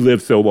he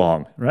lived so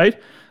long, right?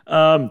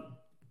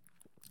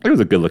 He was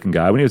a good-looking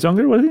guy when he was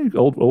younger, wasn't he?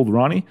 Old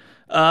Ronnie.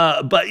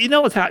 But you know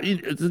what's happening?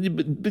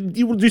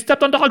 You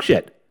stepped on dog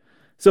shit.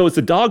 So it's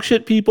the dog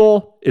shit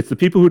people. It's the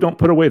people who don't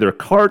put away their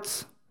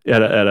carts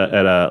at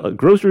a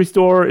grocery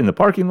store in the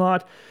parking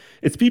lot.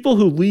 It's people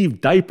who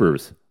leave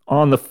diapers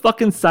on the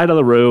fucking side of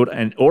the road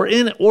or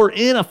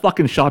in a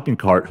fucking shopping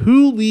cart.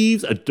 Who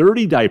leaves a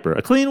dirty diaper?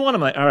 A clean one? I'm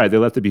like, all right, they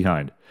left it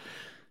behind.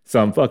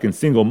 Some fucking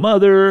single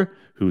mother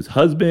whose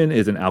husband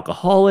is an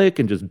alcoholic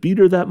and just beat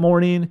her that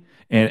morning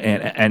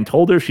and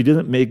told her she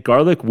didn't make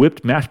garlic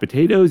whipped mashed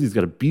potatoes. He's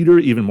got to beat her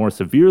even more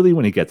severely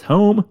when he gets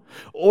home.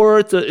 Or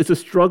it's a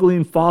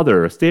struggling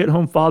father, a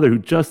stay-at-home father who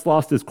just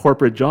lost his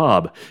corporate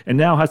job and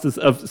now has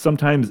to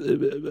sometimes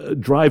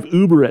drive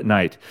Uber at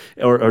night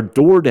or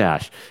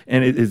DoorDash.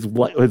 And his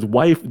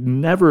wife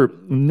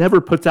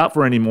never puts out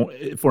for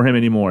him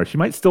anymore. She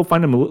might still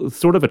find him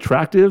sort of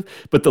attractive,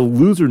 but the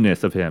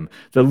loserness of him,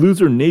 the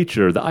loser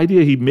nature, the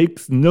idea he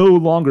no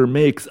longer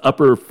makes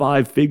upper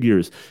five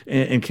figures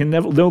and can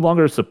no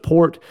longer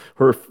support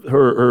her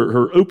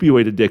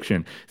opioid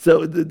addiction.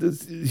 So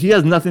he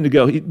has nothing to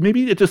go.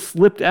 Maybe it just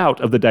slipped out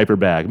of the diaper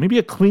bag. Maybe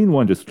a clean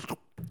one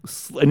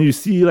and you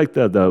see like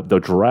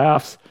the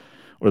giraffes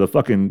or the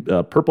fucking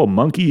purple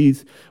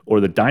monkeys or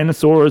the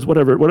dinosaurs,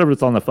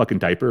 whatever's on the fucking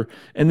diaper.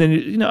 And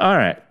then, all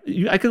right,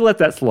 I could let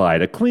that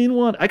slide. A clean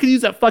one, I could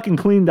use that fucking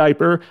clean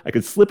diaper. I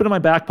could slip it in my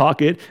back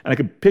pocket and I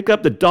could pick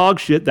up the dog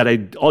shit that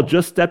I all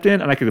just stepped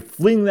in and I could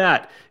fling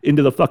that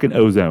into the fucking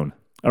ozone.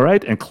 All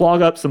right, and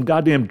clog up some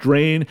goddamn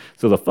drain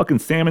so the fucking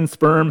salmon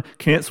sperm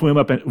can't swim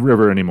up a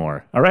river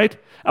anymore. All right,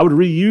 I would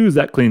reuse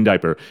that clean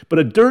diaper, but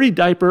a dirty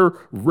diaper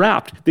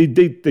wrapped. They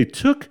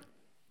took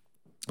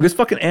this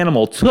fucking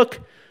animal took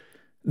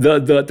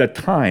the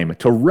time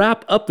to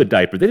wrap up the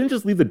diaper. They didn't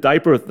just leave the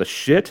diaper with the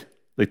shit,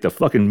 like the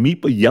fucking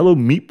yellow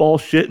meatball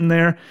shit in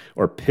there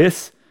or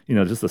piss.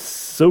 Just the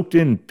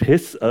soaked-in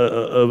piss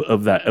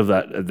of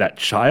that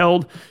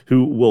child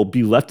who will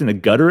be left in a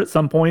gutter at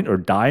some point or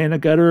die in a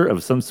gutter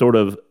of some sort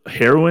of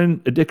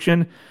heroin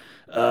addiction,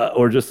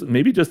 or just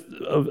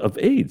of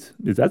AIDS.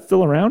 Is that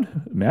still around?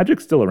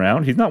 Magic's still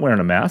around. He's not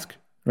wearing a mask,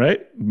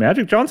 right?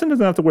 Magic Johnson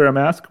doesn't have to wear a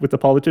mask with the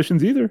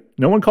politicians either.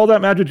 No one called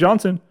out Magic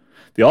Johnson.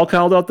 They all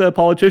called out the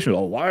politicians.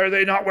 Oh, why are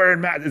they not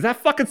wearing masks? Does that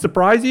fucking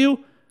surprise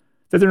you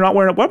that they're not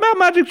wearing? What about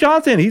Magic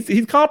Johnson?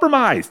 He's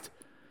compromised.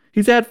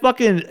 He's had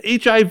fucking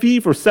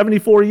HIV for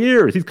 74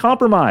 years. He's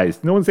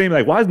compromised. No one's saying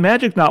like, why is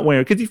Magic not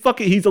wearing? Because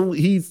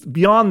he's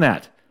beyond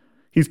that.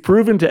 He's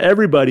proven to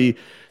everybody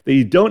that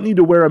you don't need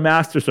to wear a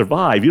mask to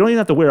survive. You don't even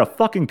have to wear a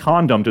fucking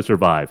condom to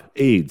survive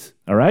AIDS.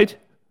 All right?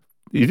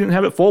 You didn't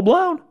have it full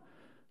blown. So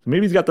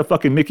maybe he's got the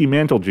fucking Mickey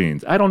Mantle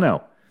genes. I don't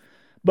know.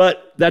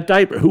 But that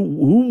diaper,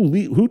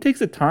 who takes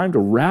the time to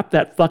wrap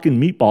that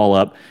fucking meatball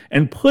up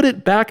and put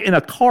it back in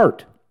a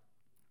cart?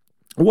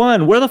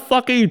 One, where the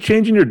fuck are you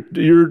changing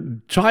your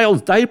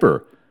child's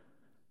diaper?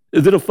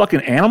 Is it a fucking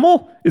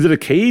animal? Is it a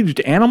caged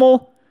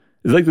animal?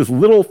 Is it like this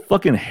little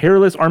fucking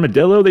hairless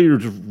armadillo that you're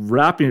just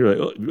wrapping? You're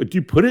like, oh, do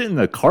you put it in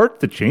the cart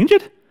to change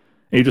it?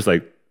 And you just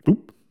like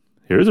Boop.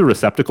 Here's a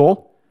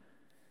receptacle.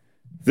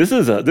 This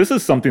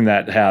is something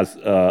that has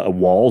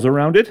walls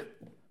around it.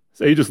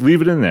 So you just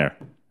leave it in there.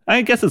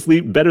 I guess it's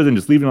better than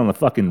just leaving it on the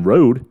fucking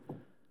road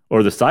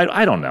or the side.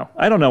 I don't know.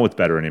 I don't know what's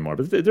better anymore.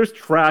 But there's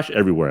trash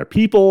everywhere.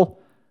 People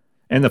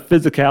and the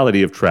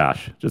physicality of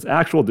trash. Just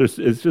actual.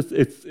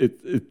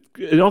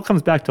 It all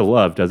comes back to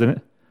love, doesn't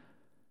it?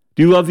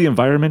 Do you love the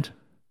environment?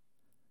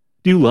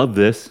 Do you love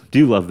this? Do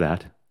you love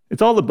that?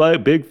 It's all the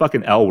big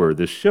fucking L word.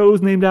 The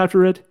show's named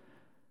after it.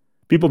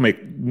 People make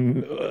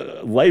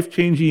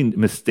life-changing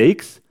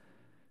mistakes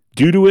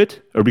due to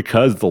it or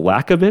because of the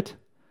lack of it.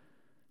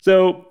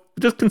 So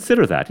just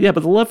consider that. Yeah,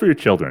 but the love for your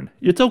children.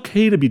 It's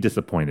okay to be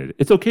disappointed.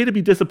 It's okay to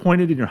be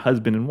disappointed in your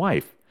husband and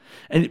wife.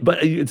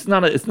 But it's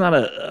not a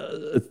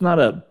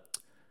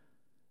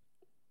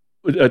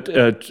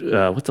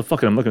what's the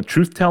fucking I'm looking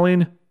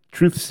truth-telling,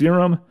 truth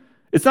serum.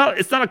 It's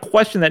not a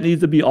question that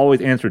needs to be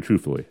always answered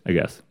truthfully, I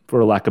guess, for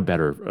a lack of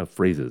better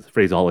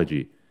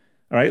phraseology.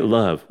 All right,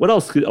 love. What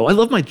else? Oh, I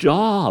love my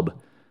job.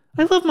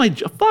 I love my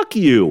job. Fuck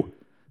you.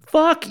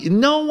 Fuck.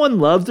 No one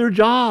loves their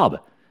job.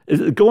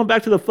 Going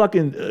back to the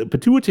fucking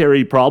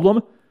pituitary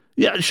problem.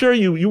 Yeah, sure,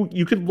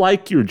 you could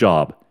like your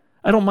job.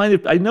 I don't mind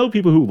if I know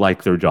people who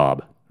like their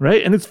job,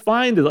 right? And it's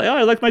fine to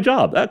I like my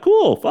job.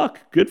 Cool.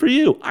 Fuck. Good for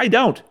you. I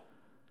don't.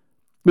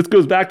 This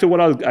goes back to what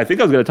I think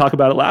I was going to talk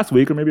about it last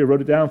week, or maybe I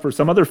wrote it down for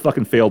some other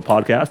fucking failed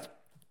podcast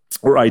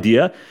or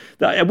idea.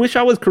 I wish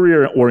I was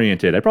career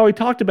oriented. I probably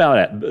talked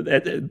about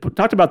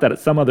that at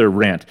some other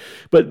rant.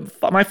 But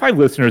my 5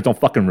 listeners don't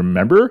fucking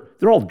remember.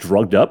 They're all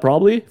drugged up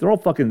probably. They're all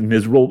fucking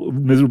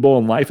miserable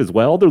in life as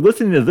well. They're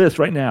listening to this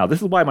right now.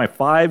 This is why my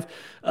 5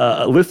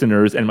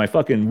 listeners and my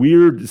fucking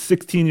weird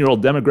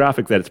 16-year-old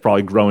demographic that's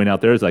probably growing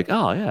out there is like,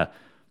 oh yeah,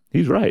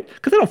 he's right.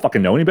 Because they don't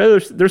fucking know any better.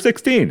 They're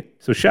 16.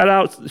 So shout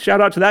out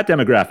to that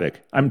demographic.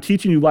 I'm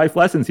teaching you life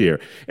lessons here.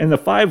 And the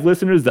 5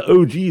 listeners, the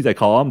OGs, I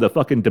call them, the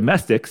fucking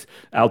domestics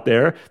out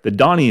there, the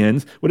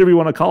Donnians, whatever you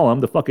want to call them,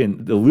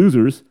 the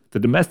losers, the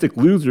domestic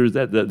losers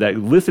that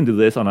listen to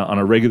this on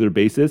a regular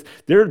basis,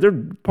 they're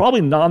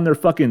probably nodding their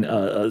fucking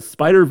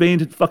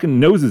spider-veined fucking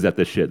noses at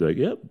this shit. They're like,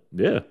 yep,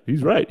 yeah,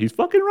 he's right. He's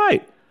fucking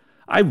right.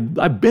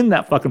 I've been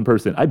that fucking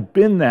person. I've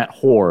been that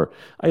whore.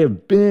 I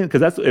have been,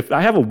 because that's, if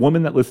I have a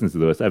woman that listens to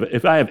this,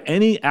 if I have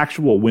any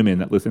actual women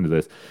that listen to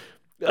this,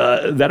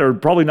 that are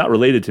probably not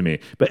related to me,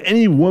 but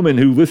any woman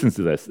who listens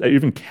to this, that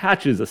even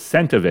catches a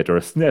scent of it or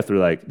a sniff, they're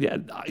like, yeah,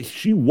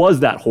 she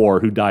was that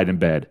whore who died in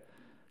bed.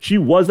 She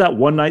was that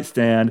one night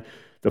stand,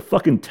 the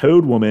fucking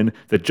toad woman,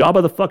 the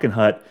Jabba the fucking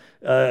Hutt,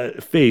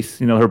 face,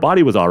 her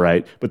body was all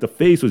right, but the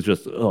face was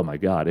just, oh my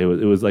God, it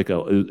was like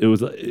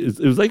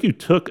you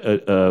took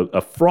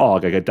a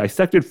frog, like a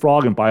dissected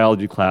frog in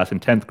biology class in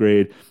 10th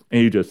grade,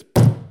 and you just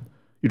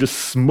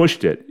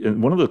smushed it.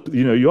 And one of the,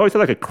 you always had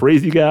like a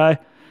crazy guy,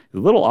 he's a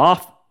little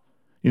off,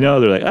 they're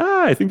like,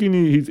 I think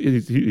he's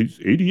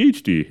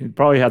ADHD. He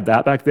probably had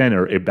that back then,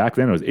 or back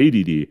then it was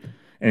ADD,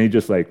 and he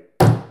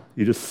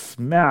just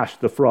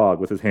smashed the frog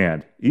with his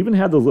hand. Even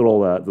had those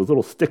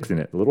little sticks in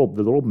it, the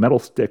little metal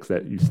sticks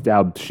that you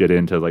stab shit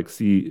in to like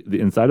see the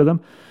inside of them,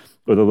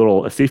 or the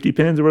little safety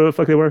pins or whatever the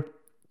fuck they were.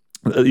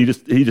 He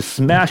just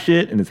smashed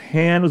it, and his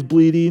hand was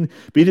bleeding,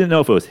 but he didn't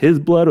know if it was his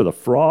blood or the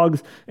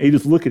frog's. And you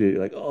just look at it,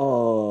 you're like,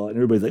 oh, and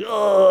everybody's like,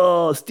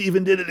 oh,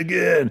 Steven did it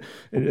again,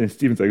 and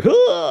Steven's like,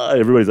 oh, and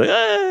everybody's like,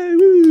 hey,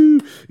 woo,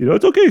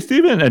 it's okay,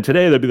 Steven. And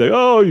today they'd be like,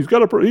 oh, he's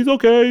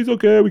okay,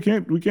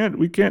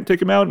 we can't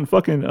take him out and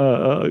fucking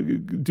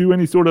do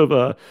any sort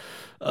of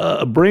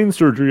brain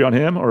surgery on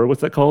him, or what's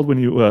that called when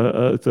you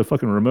it's a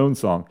fucking Ramones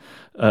song,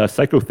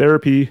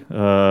 psychotherapy,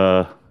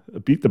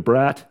 beat the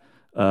brat.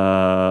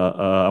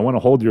 I want to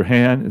hold your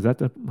hand. Is that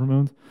the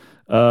Ramones?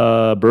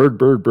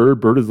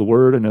 Bird is the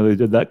word. I know they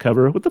did that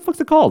cover. What the fuck's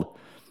it called?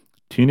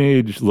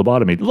 Teenage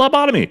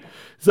lobotomy.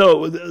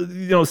 So,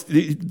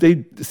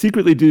 they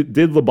secretly did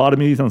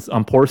lobotomies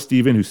on poor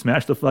Steven, who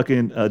smashed the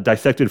fucking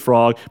dissected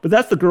frog. But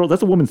that's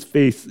a woman's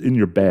face in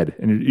your bed.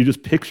 And you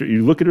just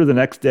you look at her the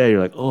next day, you're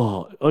like,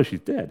 oh,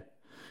 she's dead.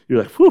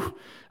 You're like, whew,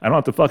 I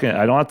don't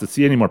have to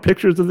see any more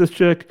pictures of this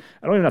chick.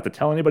 I don't even have to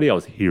tell anybody I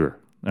was here.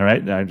 All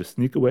right, and I just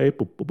sneak away,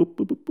 boop, boop,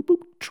 boop, boop, boop,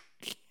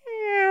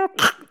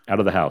 boop, out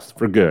of the house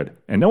for good,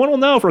 and no one will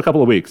know for a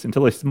couple of weeks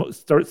until they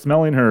start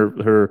smelling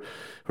her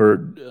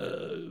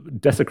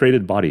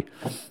desecrated body.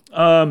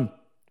 What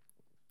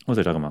was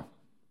I talking about?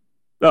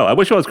 Oh, I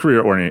wish I was career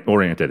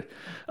oriented.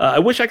 I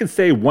wish I could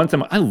say one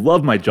time, I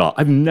love my job.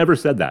 I've never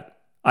said that.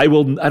 I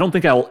don't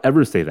think I will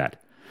ever say that.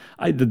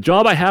 The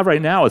job I have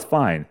right now is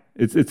fine.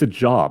 It's a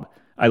job.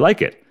 I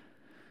like it.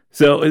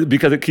 So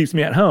because it keeps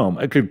me at home,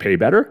 I could pay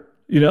better.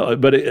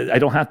 But I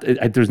don't have to.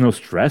 There's no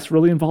stress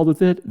really involved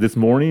with it. This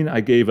morning,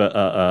 I gave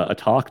a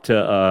talk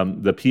to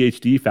the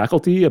PhD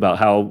faculty about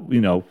how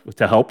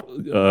to help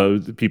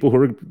people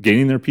who are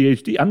gaining their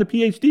PhD. I'm the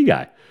PhD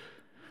guy.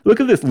 Look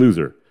at this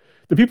loser.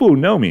 The people who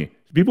know me,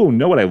 the people who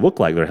know what I look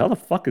like, they're, how the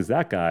fuck is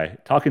that guy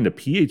talking to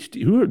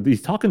PhD?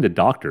 He's talking to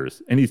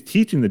doctors, and he's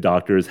teaching the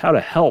doctors how to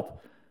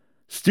help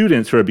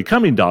students who are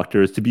becoming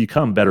doctors to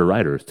become better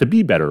writers, to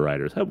be better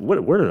writers.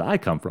 Where did I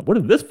come from? Where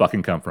did this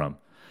fucking come from?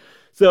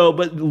 So,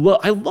 but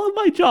I love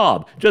my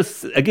job.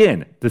 Just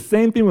again, the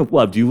same thing with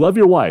love. Do you love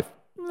your wife?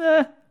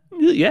 Yeah.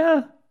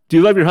 Do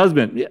you love your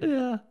husband?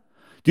 Yeah.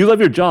 Do you love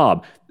your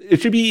job?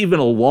 It should be even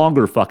a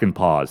longer fucking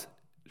pause.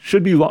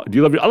 Should be. Do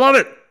you love your? I love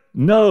it.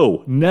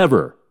 No,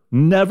 never,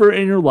 never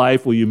in your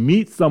life will you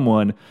meet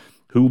someone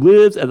who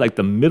lives at like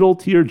the middle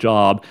tier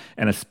job,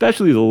 and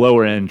especially the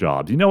lower end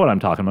jobs. You know what I'm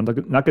talking about.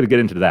 I'm not going to get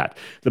into that.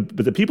 But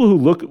the people who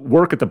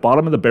work at the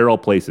bottom of the barrel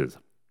places,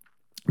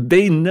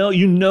 they know,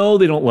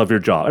 they don't love their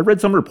job. I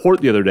read some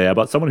report the other day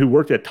about someone who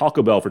worked at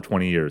Taco Bell for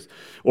 20 years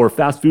or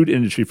fast food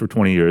industry for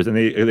 20 years, and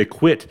they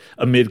quit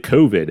amid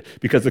COVID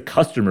because the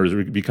customers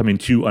are becoming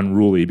too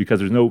unruly because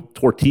there's no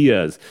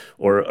tortillas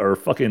or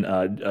fucking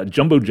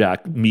jumbo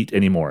jack meat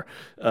anymore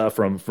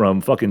from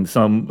fucking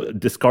some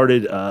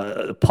discarded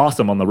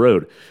possum on the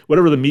road,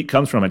 whatever the meat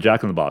comes from at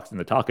Jack in the Box and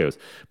the tacos.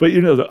 But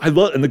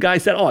and the guy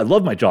said, "Oh, I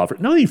love my job."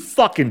 No, he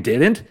fucking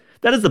didn't.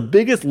 That is the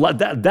biggest.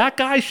 That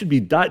guy should be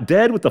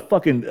dead with the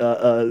fucking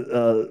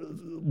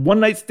one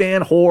night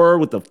stand whore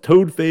with the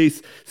toad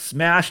face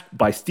smashed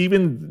by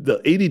Steven, the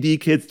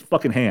ADD kid's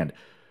fucking hand.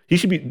 He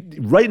should be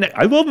right next.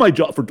 I love my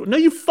job no,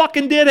 you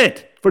fucking did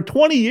it for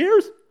 20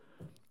 years.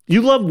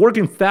 You love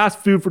working fast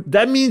food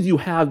that means you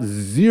have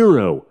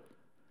zero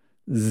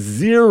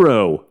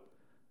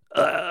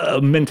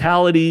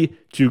mentality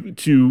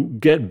to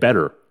get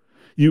better.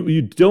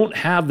 You don't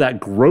have that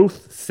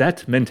growth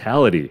set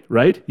mentality,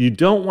 right? You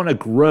don't want to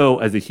grow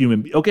as a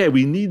human. Okay,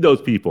 we need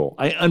those people.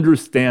 I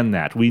understand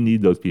that. We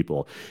need those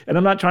people. And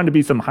I'm not trying to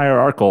be some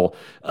hierarchical,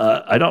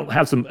 I don't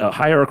have some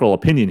hierarchical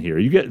opinion here.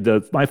 You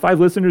get my 5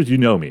 listeners, you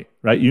know me,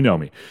 right? You know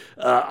me.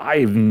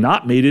 I've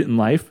not made it in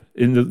life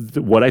in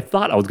what I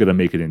thought I was going to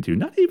make it into.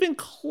 Not even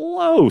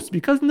close,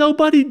 because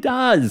nobody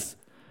does.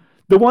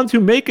 The ones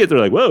who make it, they're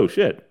like, whoa,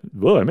 shit,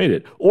 whoa, I made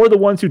it. Or the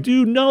ones who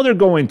do know they're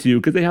going to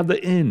because they have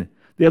the in.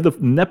 They have the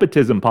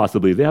nepotism,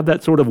 possibly. They have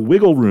that sort of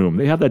wiggle room.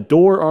 They have that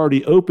door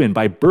already open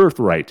by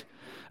birthright.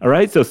 All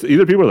right? So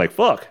either people are like,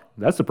 fuck,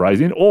 that's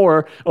surprising.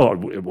 Or,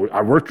 oh,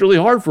 I worked really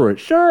hard for it.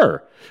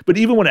 Sure. But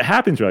even when it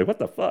happens, you're like, what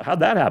the fuck? How'd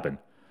that happen?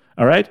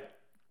 All right?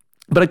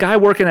 But a guy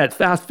working at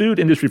fast food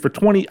industry for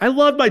 20, I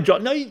love my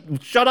job. No,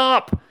 shut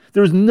up.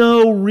 There's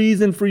no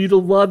reason for you to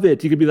love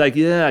it. You could be like,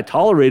 yeah, I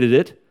tolerated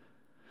it.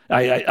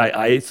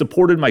 I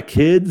supported my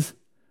kids.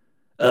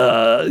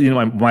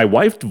 My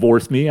wife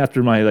divorced me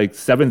after my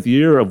 7th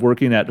year of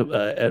working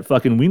at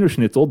fucking Wiener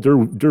Schnitzel, der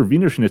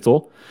Wiener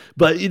Schnitzel.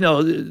 But she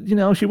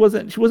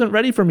wasn't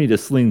ready for me to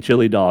sling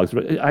chili dogs.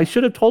 I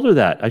should have told her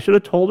that. I should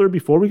have told her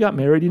before we got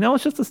married.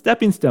 It's just a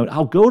stepping stone.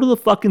 I'll go to the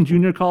fucking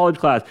junior college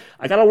class.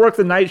 I gotta work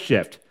the night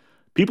shift.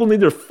 People need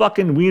their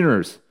fucking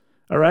wieners.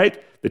 All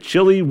right, the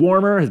chili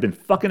warmer has been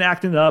fucking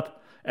acting up.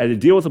 I had to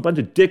deal with a bunch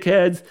of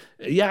dickheads.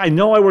 Yeah, I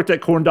know I worked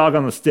at Corn Dog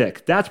on the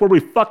Stick. That's where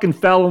we fucking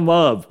fell in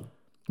love.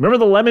 Remember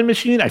the lemon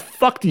machine? I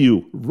fucked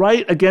you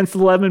right against the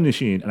lemon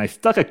machine, and I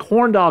stuck a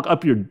corn dog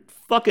up your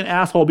fucking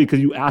asshole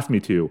because you asked me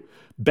to.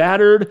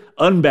 Battered,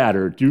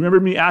 unbattered. Do you remember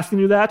me asking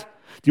you that?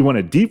 Do you want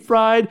it deep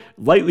fried,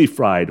 lightly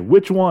fried?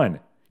 Which one?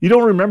 You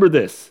don't remember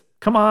this.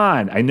 Come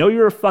on. I know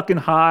you're a fucking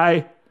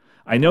high.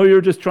 I know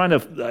you're just trying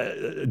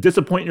to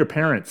disappoint your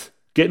parents.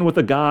 Getting with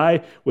a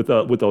guy with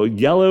a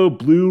yellow,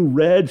 blue,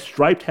 red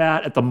striped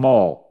hat at the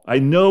mall. I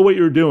know what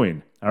you're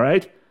doing, all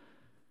right?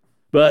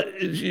 But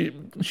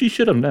she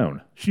should have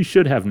known. She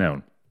should have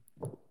known.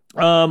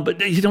 But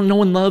no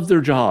one loves their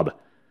job.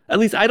 At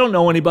least I don't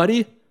know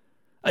anybody.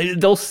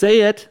 They'll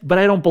say it, but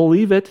I don't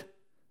believe it.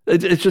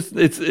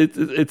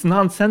 It's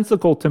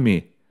nonsensical to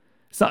me.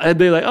 It's not.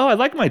 They're like, oh, I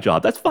like my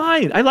job. That's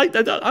fine. I like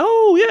that.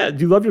 Oh yeah.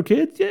 Do you love your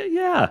kids?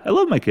 Yeah. I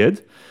love my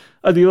kids.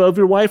 Do you love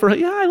your wife?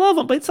 Yeah, I love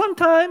them. But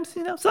sometimes,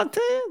 sometimes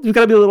there's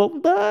got to be a little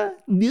blah,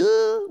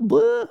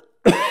 blah,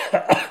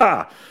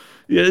 blah.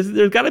 Yeah,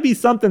 there's got to be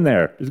something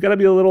there. There's got to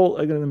be a little.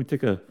 Let me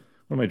take what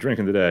am I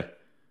drinking today?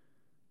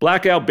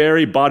 Blackout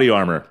Berry Body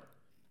Armor.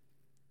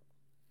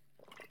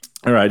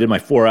 All right, I did my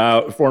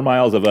 4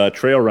 miles of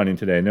trail running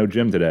today. No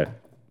gym today,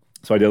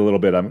 so I did a little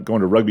bit. I'm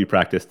going to rugby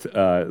practice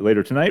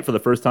later tonight for the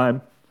first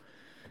time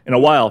in a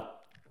while.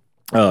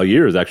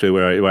 Years actually,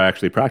 where I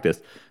actually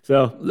practice.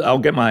 So I'll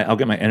get my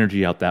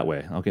energy out that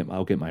way. I'll get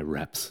my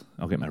reps.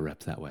 I'll get my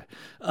reps that way.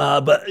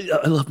 But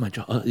I love my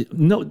job.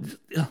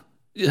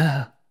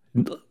 Yeah.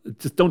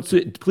 Just don't say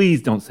it.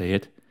 Please don't say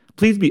it.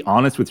 Please be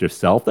honest with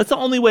yourself. That's the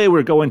only way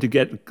we're going to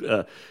get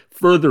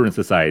further in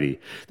society.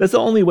 That's the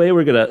only way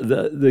we're gonna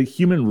the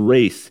human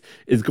race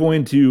is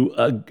going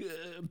to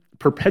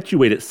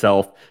perpetuate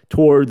itself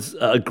towards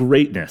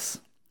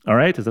greatness. All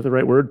right, is that the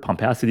right word?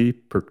 Pomposity,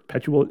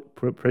 perpetuate,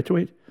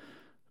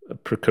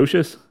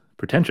 precocious,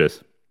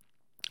 pretentious.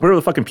 Whatever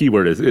the fucking P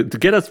word is, to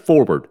get us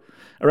forward.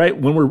 All right,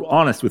 when we're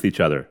honest with each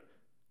other.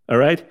 All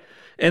right.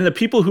 And the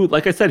people who,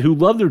 like I said, who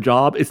love their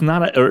job, it's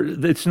not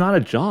a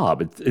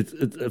job. It's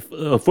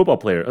a football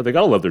player. They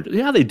gotta love their job.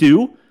 Yeah, they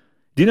do.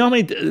 Do you know how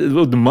many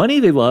the money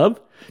they love?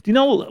 Do you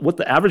know what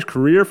the average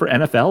career for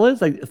NFL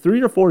is? Like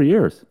 3 or 4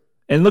 years.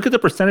 And look at the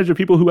percentage of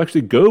people who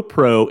actually go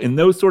pro in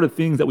those sort of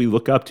things that we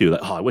look up to.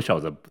 Like, oh, I wish I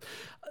was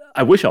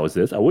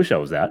this. I wish I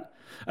was that.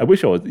 I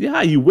wish I was.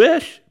 Yeah, you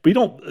wish, but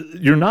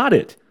you're not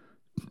it.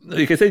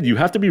 Like I said, you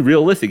have to be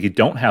realistic. You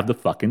don't have the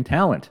fucking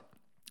talent.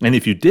 And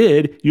if you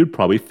did, you'd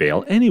probably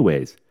fail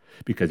anyways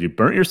because you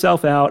burnt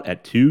yourself out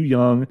at too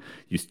young.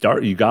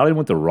 You got in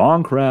with the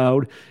wrong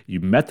crowd. You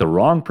met the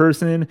wrong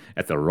person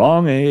at the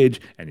wrong age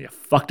and you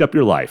fucked up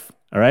your life.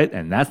 All right.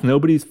 And that's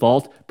nobody's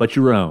fault but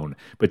your own.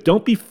 But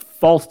don't be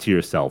false to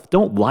yourself.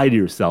 Don't lie to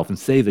yourself and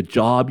say the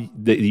job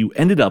that you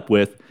ended up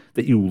with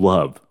that you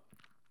love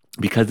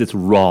because it's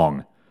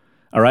wrong.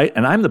 All right.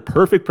 And I'm the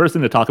perfect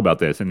person to talk about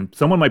this. And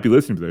someone might be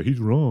listening to that. He's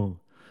wrong.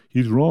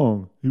 He's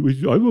wrong. I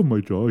love my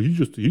job. He's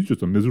just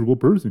a miserable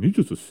person. He's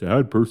just a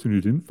sad person who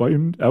didn't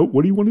find out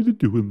what he wanted to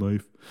do in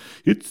life.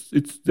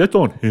 That's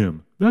on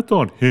him. That's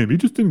on him. He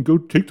just didn't go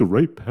take the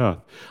right path.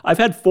 I've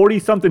had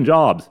 40-something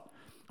jobs.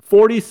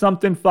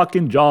 40-something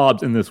fucking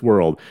jobs in this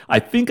world. I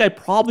think I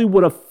probably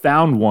would have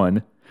found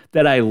one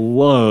that I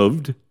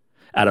loved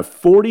out of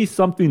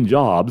 40-something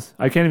jobs.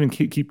 I can't even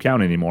keep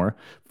count anymore.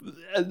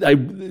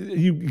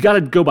 You got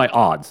to go by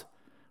odds.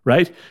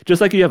 Right?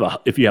 Just like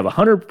if you have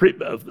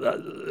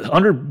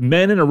 100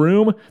 men in a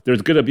room,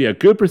 there's going to be a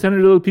good percentage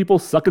of those people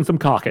sucking some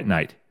cock at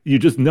night. You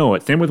just know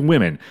it. Same with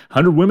women.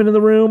 100 women in the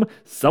room,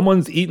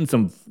 someone's eating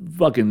some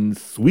fucking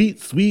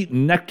sweet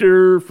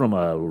nectar from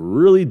a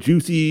really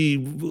juicy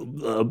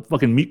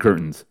fucking meat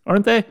curtains,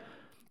 aren't they?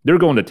 They're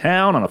going to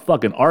town on a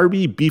fucking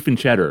Arby beef and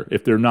cheddar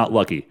if they're not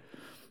lucky.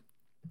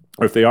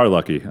 Or if they are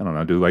lucky, I don't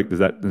know. Is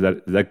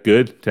that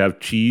good to have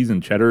cheese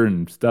and cheddar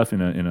and stuff in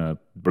a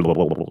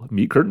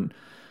meat curtain?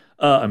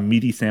 A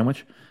meaty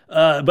sandwich.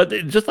 But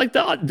just like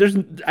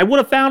that, I would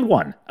have found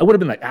one. I would have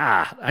been like,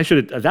 I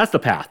should have, that's the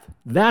path.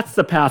 That's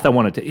the path I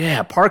wanted to.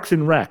 Yeah, Parks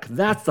and Rec.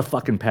 That's the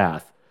fucking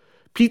path.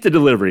 Pizza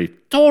delivery.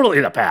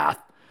 Totally the path.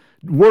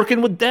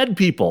 Working with dead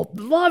people.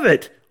 Love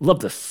it.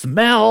 Love the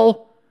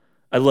smell.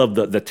 I love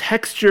the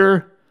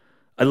texture.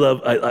 I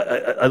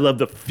love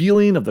the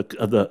feeling of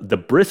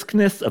the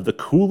briskness of the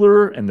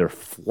cooler and their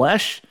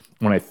flesh.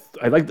 I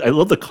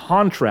love the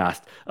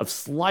contrast of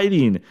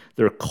sliding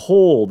their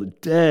cold,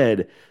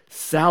 dead,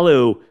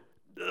 sallow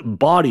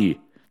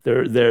body,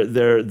 their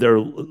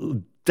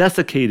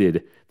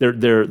desiccated,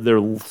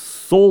 their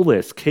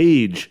soulless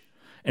cage,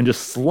 and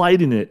just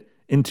sliding it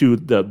into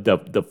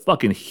the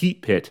fucking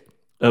heat pit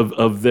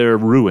of their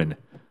ruin.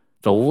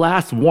 The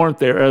last warmth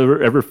they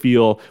ever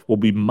feel will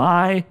be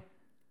my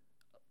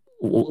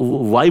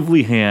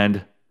lively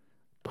hand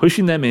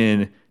pushing them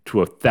in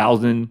to a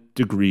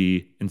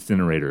 1,000-degree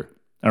incinerator.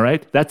 All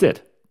right? That's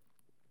it.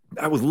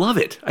 I would love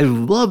it. I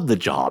love the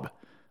job.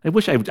 I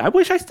wish I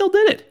still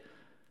did it.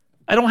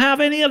 I don't have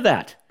any of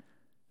that.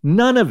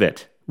 None of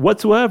it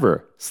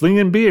whatsoever.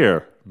 Slinging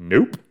beer.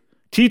 Nope.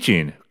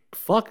 Teaching.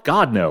 Fuck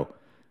God, no.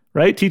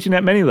 Right? Teaching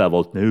at many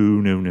levels.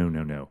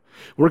 No.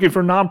 Working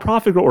for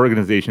nonprofit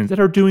organizations that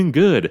are doing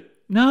good.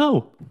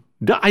 No.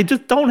 I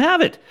just don't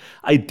have it.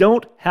 I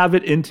don't have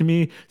it into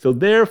me. So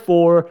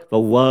therefore, the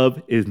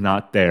love is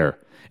not there.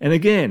 And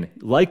again,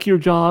 like your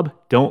job,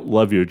 don't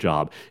love your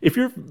job. If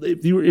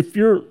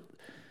you're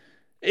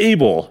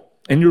able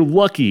and you're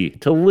lucky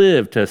to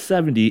live to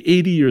 70,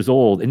 80 years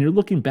old, and you're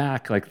looking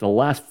back like the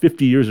last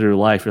 50 years of your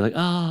life, you're like,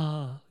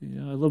 I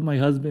love my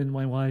husband,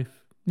 my wife.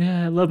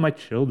 Yeah, I love my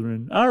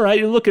children. All right,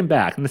 you're looking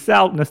back.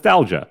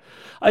 Nostalgia.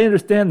 I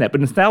understand that,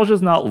 but nostalgia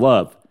is not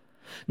love.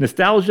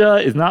 Nostalgia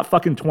is not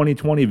fucking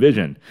 20/20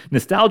 vision.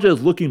 Nostalgia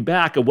is looking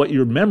back at what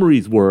your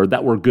memories were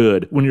that were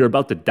good when you're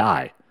about to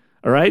die.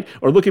 All right?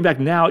 Or looking back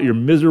now at your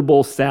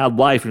miserable, sad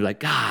life, and you're like,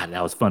 God,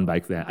 that was fun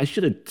back then. I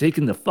should have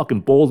taken the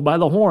fucking bulls by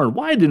the horn.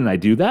 Why didn't I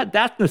do that?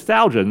 That's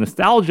nostalgia.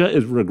 Nostalgia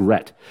is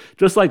regret.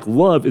 Just like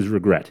love is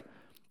regret.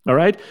 All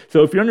right?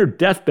 So if you're on your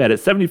deathbed at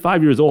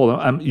 75 years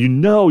old,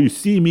 you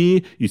see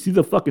me, you see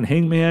the fucking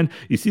hangman,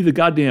 you see the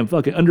goddamn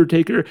fucking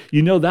Undertaker,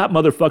 you know that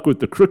motherfucker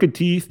with the crooked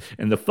teeth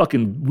and the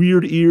fucking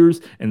weird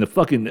ears and the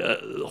fucking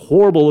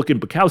horrible looking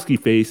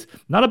Bukowski face.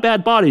 Not a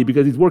bad body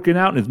because he's working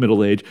out in his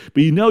middle age,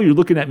 but you know you're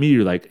looking at me,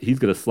 you're like, he's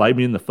going to slide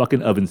me in the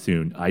fucking oven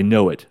soon. I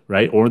know it,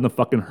 right? Or in the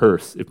fucking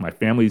hearse if my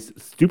family's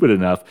stupid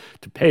enough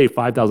to pay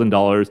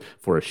 $5,000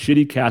 for a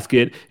shitty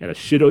casket and a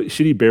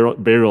shitty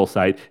burial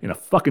site in a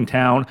fucking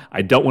town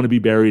I don't want to be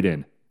buried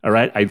in. All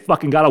right? I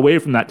fucking got away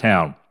from that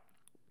town.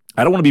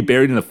 I don't want to be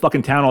buried in the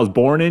fucking town I was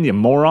born in, you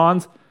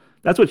morons.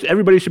 That's what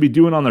everybody should be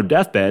doing on their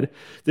deathbed.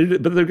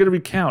 But they're going to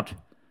recount.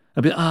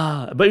 But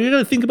you're going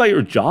to think about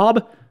your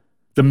job,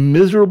 the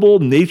miserable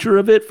nature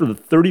of it for the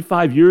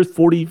 35 years,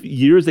 40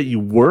 years that you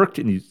worked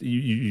and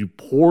you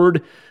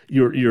poured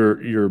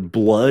your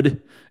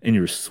blood and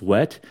your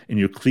sweat and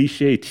your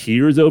cliche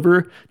tears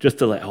over just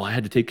to I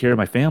had to take care of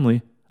my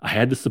family. I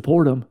had to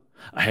support them.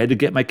 I had to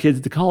get my kids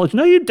to college.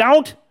 No, you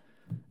don't.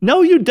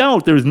 No, you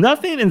don't. There's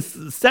nothing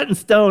set in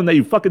stone that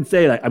you fucking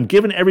say, like, I'm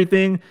giving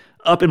everything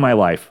up in my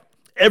life.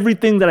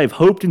 Everything that I've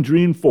hoped and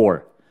dreamed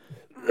for.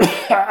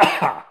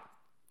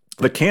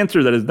 The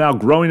cancer that is now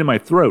growing in my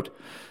throat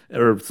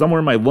or somewhere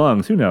in my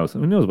lungs. Who knows?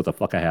 Who knows what the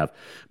fuck I have?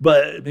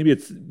 But maybe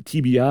it's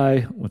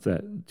TBI. What's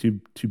that?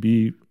 To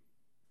be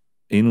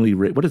anally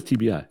raped. What is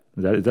TBI?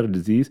 Is that a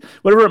disease?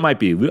 Whatever it might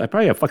be. I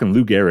probably have fucking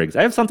Lou Gehrig's.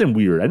 I have something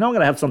weird. I know I'm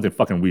gonna have something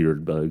fucking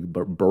weird.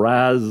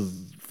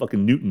 Baraz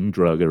fucking Newton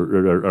drug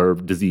or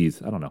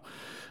disease. I don't know.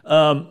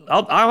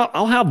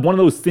 I'll have one of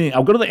those things.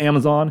 I'll go to the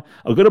Amazon.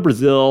 I'll go to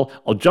Brazil.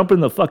 I'll jump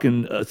in the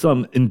fucking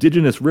some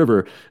indigenous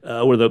river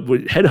where the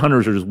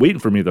headhunters are just waiting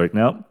for me. They're like,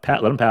 no,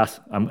 let them pass.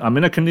 I'm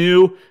in a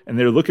canoe, and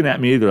they're looking at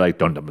me. They're like,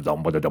 dum dum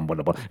dum dum dum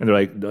dum, and they're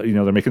like,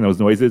 they're making those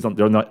noises.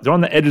 They're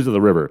on the edges of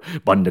the river.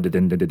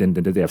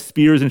 They have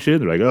spears and shit.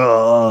 They're like,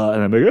 oh,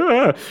 and I'm like,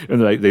 ah,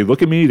 and they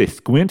look at me. They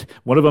squint.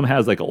 One of them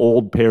has like an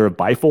old pair of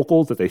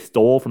bifocals that they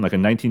stole from like a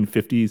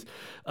 1950s.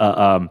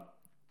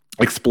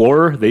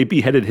 Explorer. They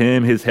beheaded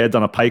him. His head's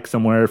on a pike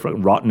somewhere,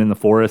 rotting in the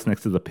forest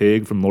next to the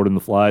pig from Lord of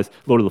the Flies.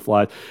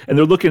 And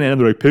they're looking at him.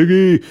 They're like,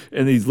 Piggy,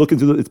 and he's looking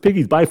through. It's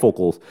Piggy's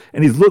bifocals,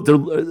 and he's looking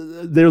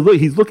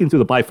through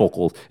the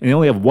bifocals, and they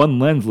only have one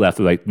lens left.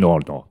 They're like, no.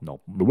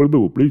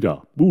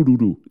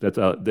 That's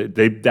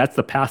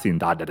the passing. And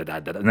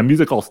the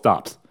music all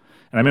stops.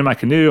 And I'm in my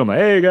canoe. I'm like,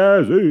 hey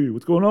guys, hey,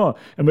 what's going on?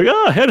 I'm like,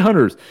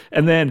 headhunters.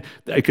 And then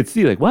I could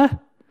see like, what?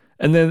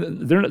 And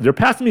then they're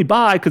passing me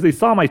by because they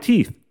saw my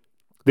teeth.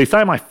 They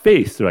saw my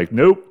face. They're like,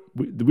 nope.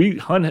 We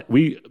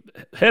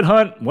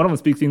headhunt. One of them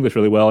speaks English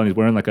really well, and he's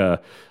wearing like a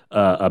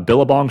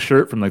Billabong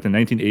shirt from like the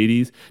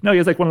 1980s. No, he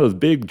has like one of those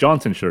big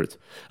Johnson shirts.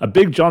 A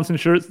big Johnson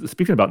shirt.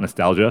 Speaking about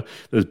nostalgia,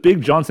 those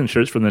big Johnson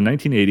shirts from the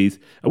 1980s.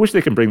 I wish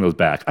they can bring those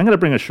back. I'm gonna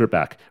bring a shirt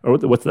back. Or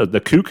what's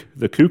the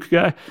kook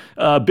guy?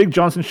 Big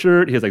Johnson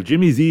shirt. He has like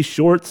Jimmy Z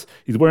shorts.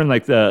 He's wearing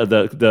like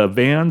the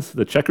Vans,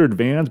 the checkered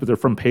Vans, but they're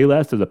from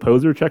Payless. They're the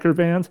poser checkered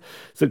Vans.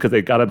 So because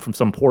they got them from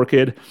some poor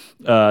kid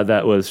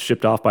that was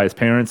shipped off by his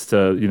parents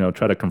to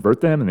try to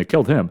convert them, and they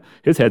killed him.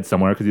 His head's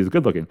somewhere because he's a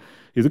good looking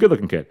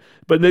kid.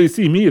 But they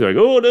see me, they're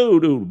like, oh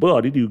no,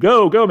 buddy,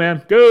 go,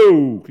 man,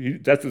 go.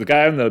 That's the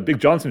guy in the big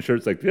Johnson shirt.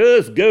 It's like,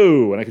 just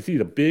go. And I can see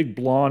the big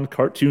blonde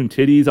cartoon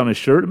titties on his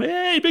shirt. I'm like,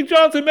 hey, Big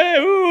Johnson,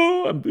 man,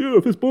 ooh,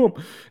 I'm fist bump.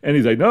 And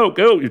he's like, no,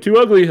 go, you're too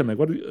ugly. I'm like,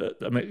 what?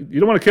 I'm like, you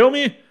don't want to kill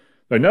me?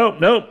 Like,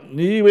 no,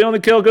 we only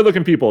kill good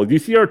looking people. Do you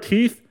see our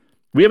teeth?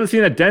 We haven't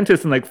seen a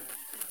dentist in like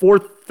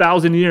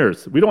 4,000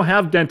 years. We don't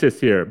have dentists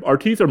here. Our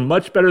teeth are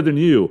much better than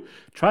you.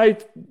 Try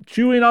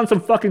chewing on some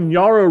fucking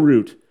yarrow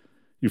root.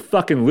 You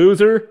fucking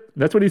loser.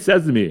 That's what he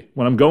says to me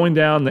when I'm going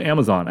down the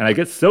Amazon. And I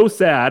get so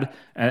sad,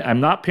 and I'm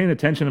not paying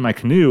attention in my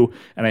canoe,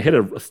 and I hit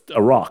a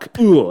rock.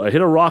 Ooh, I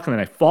hit a rock, and then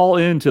I fall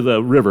into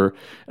the river.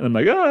 And I'm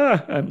like,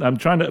 I'm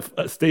trying to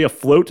stay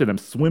afloat, and I'm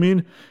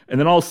swimming. And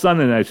then all of a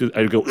sudden, I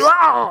go,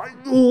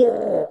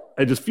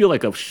 I just feel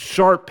like a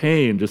sharp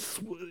pain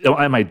just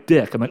on my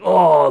dick. I'm like,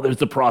 oh, there's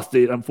the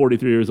prostate. I'm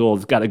 43 years old.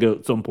 It's got to go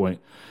at some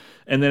point.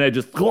 And then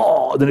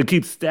then it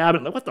keeps stabbing.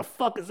 I'm like, what the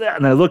fuck is that?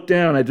 And I look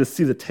down, and I just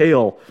see the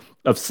tail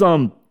of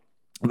some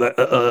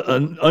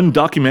an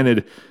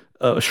undocumented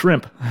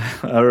shrimp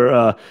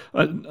or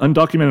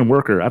undocumented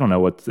worker. I don't know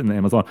what's in the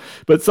Amazon,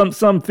 but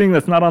something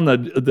that's not on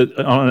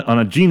on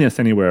a genus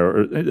anywhere,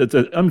 or it's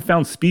an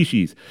unfound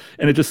species.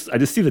 And I just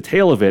see the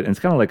tail of it, and it's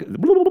kind of like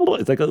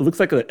it looks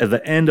like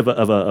the end of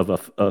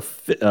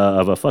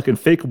a fucking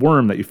fake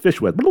worm that you fish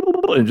with,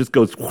 and it just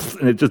goes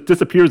and it just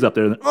disappears up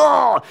there, and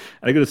I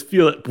can just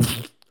feel it.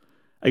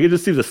 I can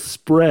just see the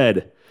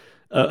spread.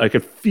 I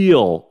could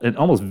feel and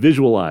almost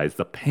visualize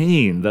the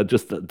pain,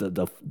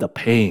 the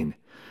pain,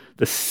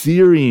 the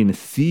searing,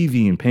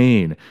 seething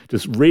pain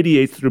just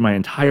radiates through my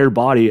entire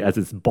body as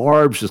its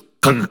barbs just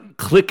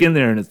click in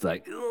there, and it's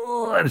like,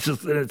 and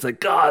it's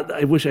like, God,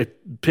 I wish I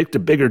picked a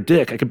bigger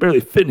dick. I could barely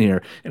fit in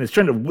here, and it's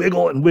trying to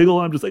wiggle and wiggle.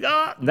 And I'm just like,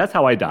 and that's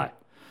how I die.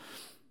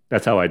 The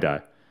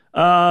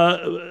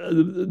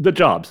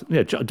jobs,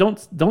 yeah.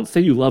 Don't say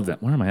you love them.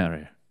 Where am I at right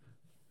here?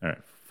 All right,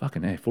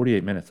 fucking A,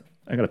 48 minutes.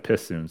 I gotta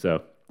piss soon,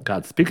 so.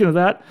 God, speaking of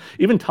that,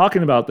 even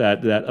talking about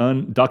that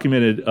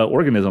undocumented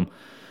organism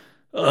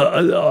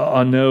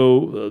on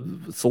no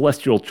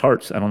celestial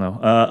charts, I don't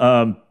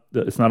know.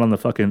 It's not on the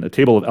fucking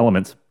table of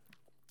elements.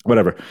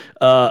 Whatever.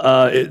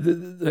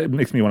 It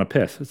makes me want to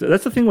piss. So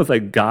that's the thing with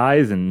like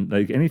guys and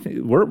like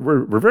anything.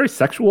 We're very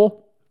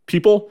sexual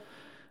people,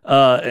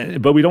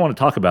 but we don't want to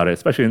talk about it,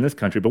 especially in this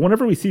country. But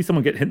whenever we see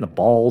someone get hit in the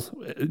balls,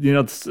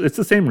 it's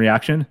the same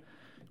reaction.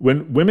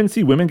 When women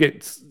see women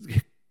get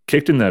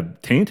kicked in the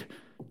taint.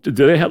 Do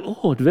they have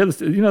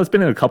this? It's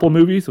been in a couple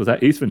movies. Was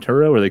that Ace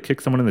Ventura where they kick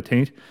someone in the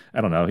taint?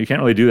 I don't know. You can't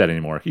really do that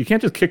anymore. You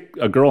can't just kick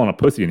a girl on a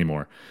pussy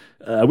anymore.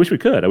 I wish we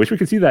could. I wish we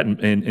could see that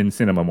in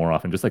cinema more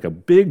often. Just like a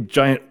big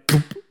giant.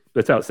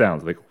 That's how it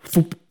sounds. Like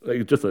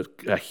just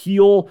a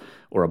heel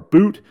or a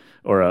boot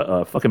or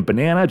a fucking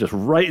banana just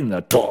right in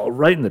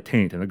the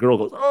taint, and the girl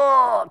goes,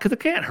 oh, because it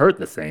can't hurt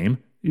the same.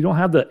 You don't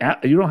have the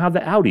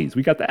outies.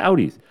 We got the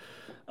outies.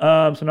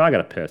 So now I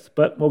gotta piss,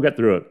 but we'll get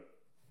through it.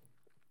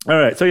 All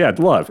right, so yeah,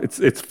 love.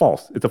 It's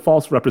false. It's a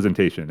false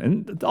representation.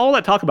 And all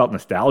that talk about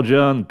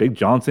nostalgia and Big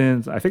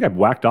Johnsons, I think I've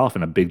whacked off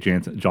in a Big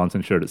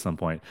Johnson shirt at some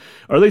point.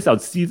 Or at least I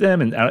would see them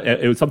and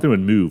it was something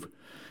would move.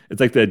 It's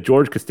like the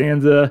George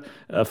Costanza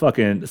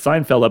fucking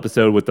Seinfeld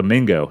episode with the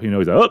mango.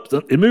 He's like,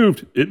 it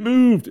moved.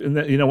 And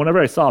then, whenever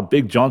I saw a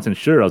Big Johnson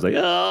shirt, I was like,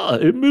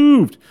 it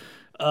moved.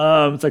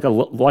 It's like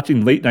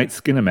watching late night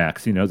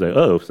Skinamax. It's like,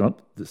 oh,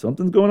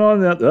 something's going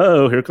on.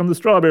 Oh, here come the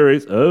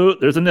strawberries. Oh,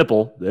 there's a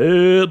nipple.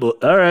 Oh,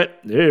 all right,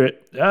 here.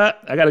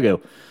 I gotta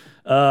go.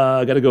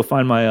 I gotta go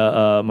find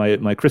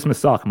my Christmas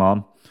sock,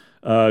 Mom.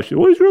 Where's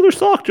your other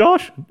sock,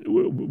 Josh?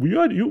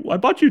 I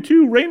bought you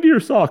 2 reindeer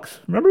socks.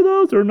 Remember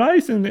those? They're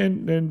nice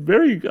and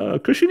very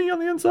cushiony on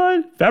the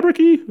inside,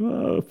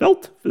 fabricy,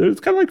 felt. It's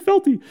kind of like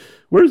felty.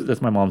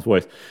 That's my mom's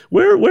voice.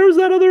 Where's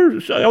that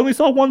other? I only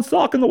saw 1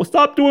 sock in the.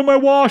 Stop doing my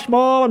wash,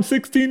 Mom. I'm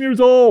 16 years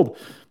old.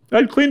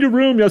 I cleaned your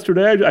room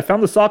yesterday. I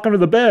found the sock under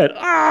the bed.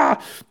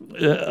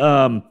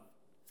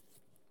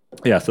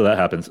 Yeah, so that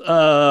happens.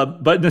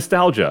 But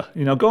nostalgia,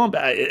 going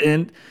back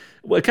and.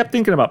 Well, I kept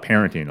thinking about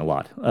parenting a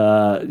lot.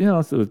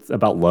 So it's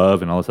about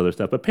love and all this other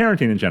stuff, but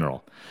parenting in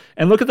general.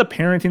 And look at the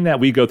parenting that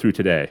we go through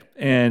today.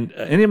 And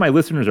any of my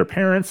listeners are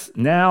parents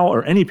now,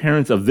 or any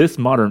parents of this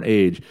modern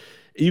age.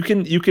 You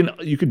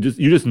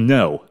just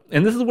know.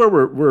 And this is where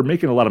we're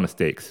making a lot of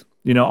mistakes.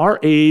 Our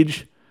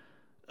age.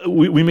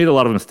 We made a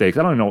lot of mistakes.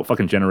 I don't even know what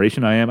fucking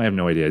generation I am. I have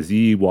no idea.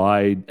 Z,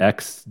 Y,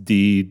 X,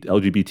 D,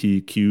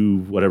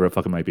 LGBTQ, whatever the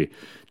fuck it might be.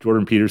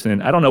 Jordan Peterson.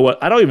 I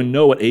don't even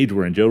know what age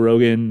we're in. Joe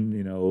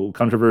Rogan,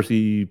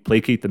 controversy,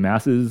 placate the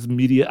masses,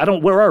 media.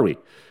 Where are we?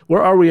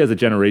 Where are we as a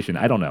generation?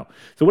 I don't know.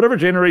 So whatever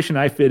generation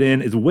I fit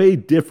in is way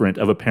different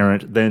of a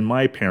parent than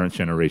my parents'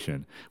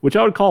 generation, which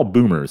I would call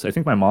boomers. I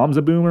think my mom's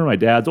a boomer. My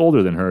dad's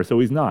older than her, so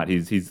he's not.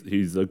 He's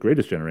the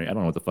greatest generation. I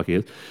don't know what the fuck he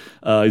is.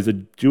 He's a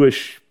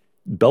Jewish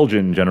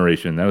Belgian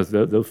generation. That was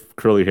those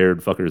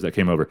curly-haired fuckers that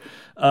came over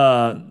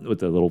with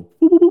the little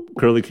whoop, whoop, whoop,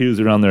 curly cues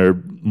around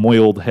their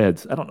moiled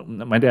heads. I don't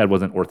know. My dad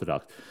wasn't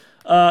Orthodox.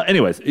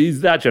 Anyways, he's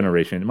that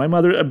generation. My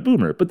mother, a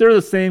boomer. But they're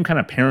the same kind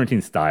of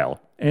parenting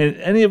style. And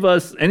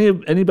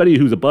anybody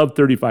who's above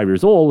 35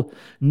 years old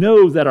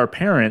knows that our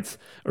parents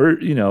are,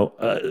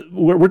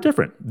 we're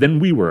different than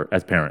we were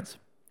as parents.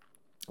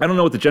 I don't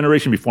know what the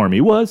generation before me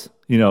was.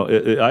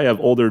 I have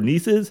older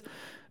nieces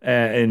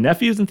and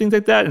nephews and things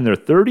like that in their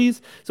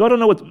 30s. So I don't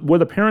know were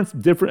the parents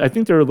different. I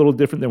think they're a little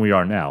different than we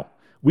are now.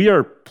 We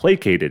are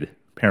placated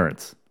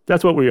parents.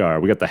 That's what we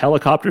are. We got the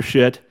helicopter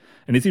shit.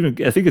 And I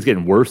think it's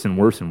getting worse and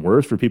worse and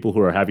worse for people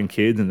who are having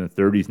kids in their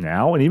 30s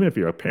now. And even if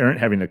you're a parent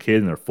having a kid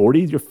in their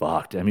 40s, you're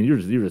fucked. I mean,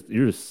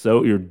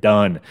 you're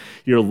done.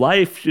 Your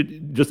life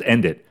should just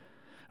end it.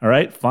 All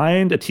right?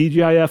 Find a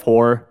TGIF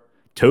whore,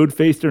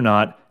 toad-faced or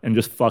not, and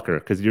just fuck her,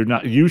 because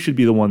you should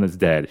be the one that's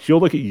dead.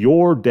 She'll look at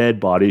your dead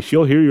body.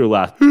 She'll hear your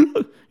last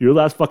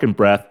fucking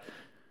breath.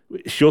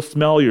 She'll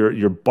smell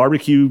your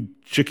barbecue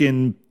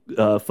chicken,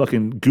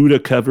 fucking Gouda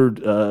covered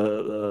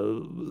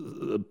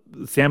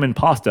salmon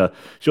pasta.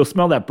 She'll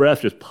smell that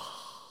breath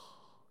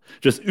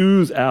just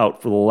ooze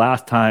out for the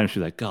last time.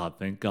 She's like, God,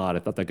 thank God. I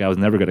thought that guy was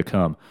never going to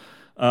come.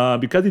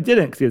 Because he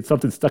didn't, because he had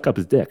something stuck up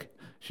his dick.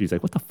 She's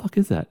like, what the fuck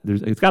is that?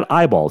 It's got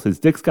eyeballs. His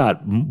dick's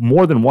got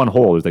more than one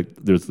hole.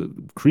 There's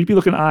creepy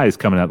looking eyes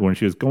coming out. When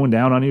she was going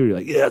down on you, you're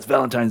like, yeah, it's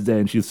Valentine's Day.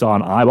 And she saw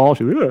an eyeball.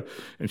 She's like, ugh.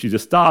 And she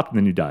just stopped, and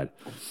then you died.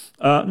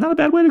 Not a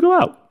bad way to go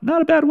out.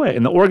 Not a bad way.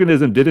 And the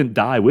organism didn't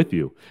die with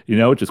you.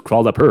 It just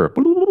crawled up her.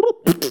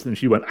 And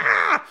she went,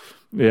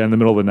 in the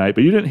middle of the night.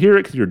 But you didn't hear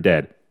it because you're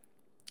dead.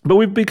 But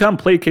we've become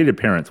placated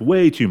parents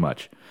way too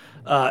much.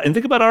 And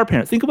think about our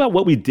parents. Think about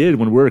what we did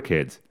when we were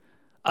kids.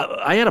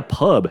 I had a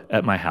pub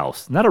at my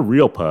house, not a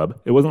real pub.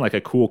 It wasn't like a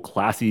cool,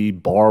 classy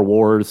Bar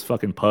Wars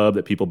fucking pub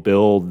that people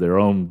build their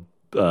own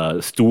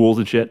stools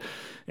and shit.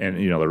 And,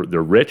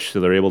 they're rich,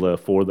 so they're able to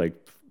afford like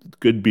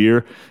good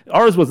beer.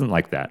 Ours wasn't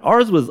like that.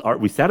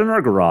 We sat in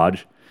our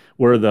garage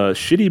where the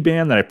shitty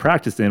band that I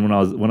practiced in when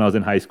I was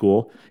in high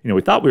school, we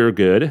thought we were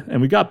good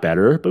and we got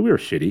better, but we were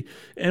shitty.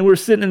 And we were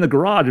sitting in the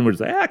garage and we're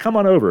just like, come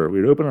on over.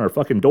 We'd open our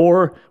fucking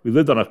door. We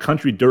lived on a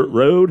country dirt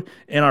road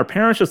and our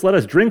parents just let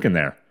us drink in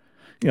there.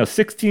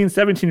 16,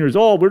 17 years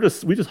old, we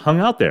just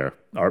hung out there.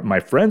 My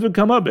friends would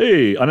come up,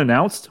 hey,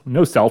 unannounced,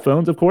 no cell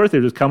phones, of course.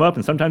 They'd just come up,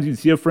 and sometimes you'd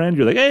see a friend.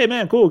 You're like, hey,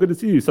 man, cool, good to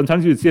see you.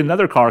 Sometimes you'd see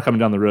another car coming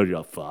down the road. You're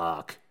like,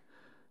 fuck.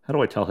 How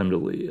do I tell him to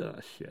leave? Oh,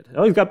 shit.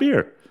 Oh, he's got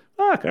beer.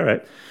 Fuck, all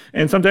right.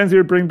 And sometimes they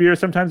would bring beer,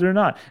 sometimes they're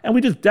not. And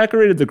we just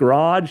decorated the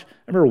garage. I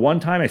remember one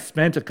time I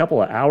spent a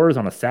couple of hours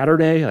on a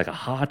Saturday, like a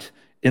hot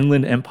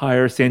Inland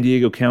Empire, San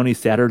Diego County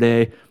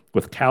Saturday,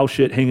 with cow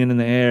shit hanging in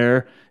the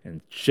air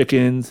and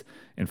chickens.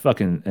 And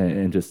fucking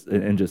and just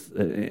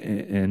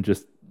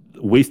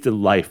wasted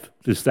life.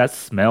 Just that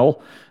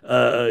smell,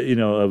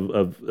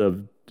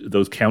 of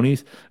those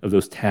counties, of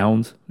those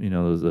towns.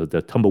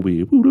 The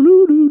tumbleweed.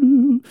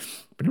 And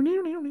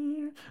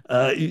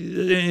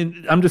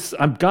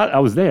I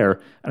was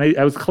there, and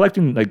I was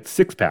collecting like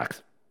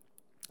 6-packs,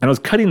 and I was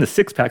cutting the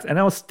 6-packs, and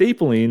I was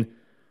stapling,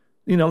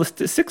 the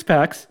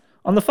 6-packs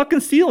on the fucking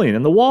ceiling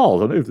and the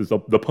walls. It was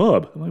the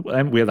pub.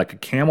 And we had like a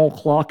Camel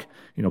clock,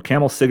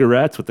 Camel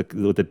cigarettes with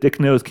the dick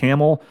nose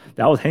Camel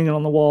that was hanging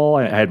on the wall.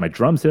 I had my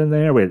drum set in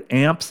there. We had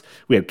amps.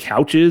 We had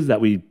couches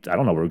that I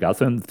don't know where we got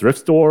them, thrift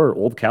store,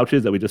 old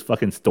couches that we just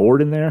fucking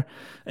stored in there.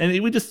 And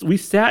we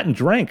sat and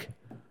drank.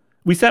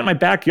 We sat in my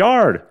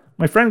backyard.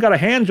 My friend got a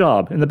hand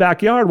job in the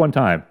backyard one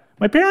time.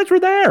 My parents were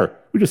there.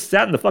 We just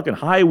sat in the fucking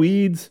high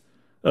weeds,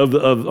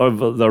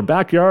 of our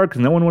backyard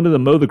because no one wanted to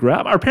mow the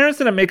grass. Our parents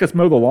didn't make us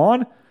mow the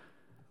lawn.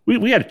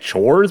 We had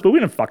chores, but we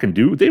didn't fucking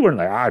do. They weren't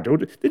like,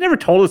 don't. They never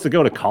told us to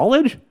go to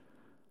college.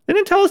 They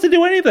didn't tell us to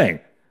do anything.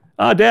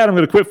 Dad, I'm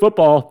going to quit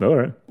football. All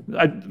right.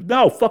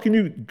 No, fucking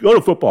you. Go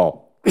to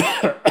football.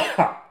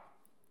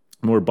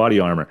 More body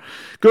armor.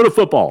 Go to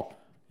football.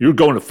 You're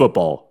going to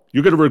football.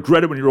 You're going to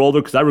regret it when you're older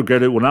because I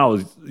regretted it when I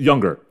was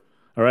younger.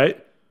 All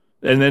right?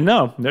 And then,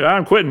 no,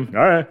 I'm quitting.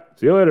 All right.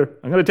 See you later.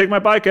 I'm going to take my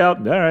bike out.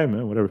 All right,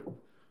 man, whatever.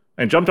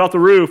 And jumped off the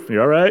roof.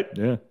 You all right?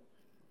 Yeah.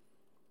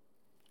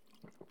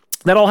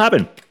 That all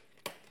happened.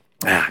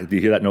 Do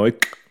you hear that noise?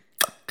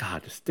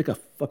 God, just stick a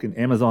fucking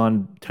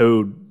Amazon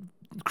toad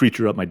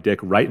creature up my dick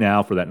right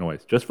now for that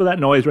noise. Just for that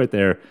noise right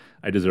there,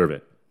 I deserve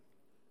it.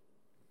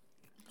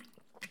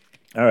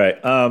 All right.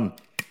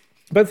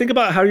 But think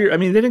about how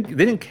they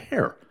didn't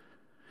care.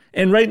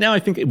 And right now I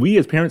think we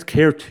as parents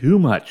care too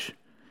much.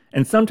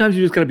 And sometimes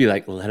you just got to be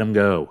like, let them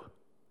go.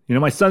 You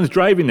know, my son's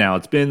driving now.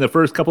 It's been the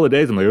first couple of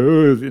days. I'm like,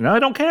 I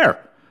don't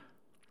care.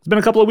 It's been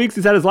a couple of weeks.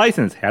 He's had his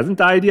license. Hasn't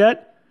died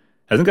yet.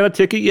 Hasn't got a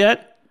ticket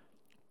yet.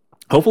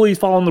 Hopefully he's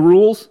following the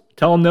rules.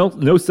 Tell him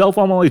no cell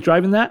phone while he's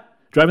driving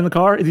the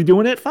car. Is he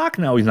doing it? Fuck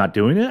no, he's not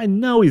doing it. I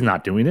know he's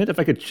not doing it. If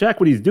I could check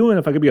what he's doing,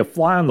 if I could be a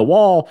fly on the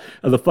wall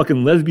of the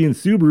fucking lesbian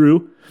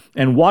Subaru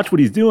and watch what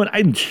he's doing,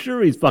 I'm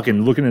sure he's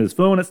fucking looking at his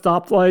phone at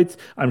stoplights.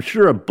 I'm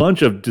sure a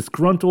bunch of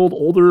disgruntled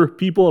older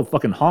people have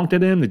fucking honked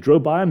at him. They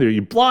drove by him. They're,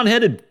 you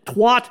blonde-headed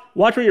twat.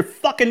 Watch what you're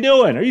fucking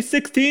doing. Are you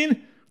 16? What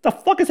the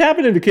fuck is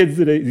happening to kids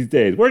these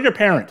days? Where's your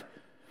parent?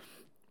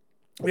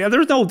 Yeah,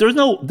 there's no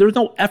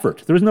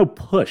effort. There's no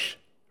push,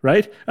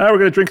 right? All right, we're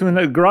going to drink in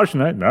the garage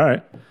tonight. All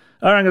right.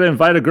 All right, I'm going to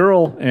invite a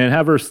girl and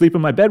have her sleep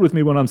in my bed with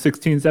me when I'm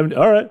 16, 17.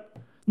 All right.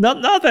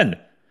 Nothing.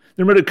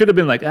 There could have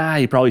been like,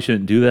 you probably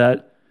shouldn't do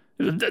that.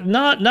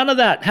 None of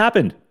that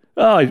happened.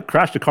 Oh, I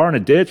crashed a car in a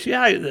ditch.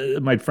 Yeah,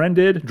 my friend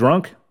did.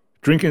 Drunk.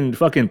 Drinking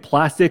fucking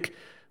plastic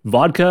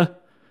vodka,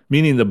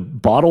 meaning the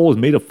bottle was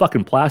made of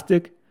fucking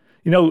plastic.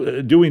 You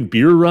know, doing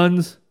beer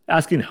runs,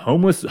 asking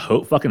homeless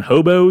fucking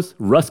hobos,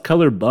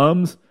 rust-colored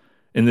bums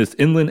in this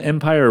Inland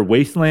Empire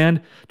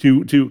wasteland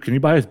to can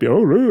you buy us beer?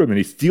 Oh, and then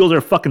he steals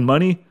their fucking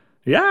money.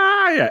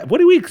 Yeah. What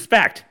do we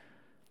expect?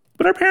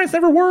 But our parents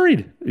never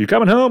worried. You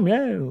coming home?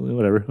 Yeah,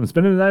 whatever. I'm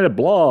spending the night at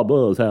blah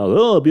blah's house.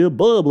 Oh, I'll be at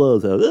blah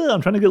blah's house. Oh,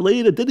 I'm trying to get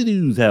laid at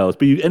diddy-doo's house.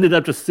 But you ended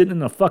up just sitting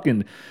in a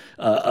fucking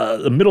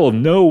the middle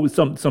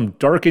of some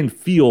darkened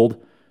field,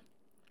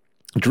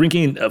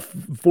 drinking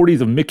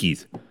 40s of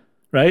Mickeys,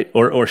 right?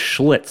 Or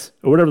Schlitz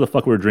or whatever the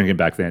fuck we were drinking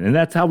back then. And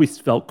that's how we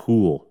felt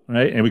cool,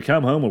 right? And we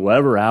come home at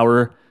whatever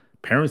hour.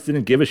 Parents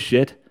didn't give a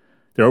shit.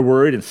 They were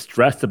worried and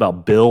stressed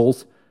about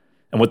bills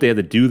and what they had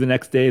to do the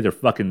next day, their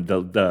fucking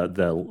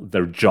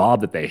their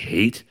job that they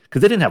hate,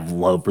 because they didn't have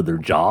love for their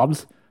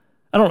jobs.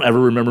 I don't ever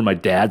remember my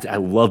dad saying, I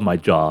love my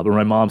job, or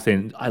my mom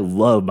saying, I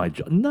love my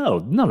job. No,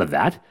 none of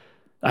that.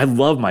 I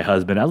love my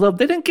husband.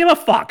 They didn't give a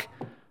fuck.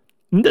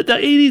 The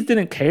 80s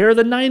didn't care.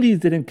 The 90s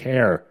didn't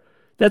care.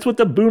 That's what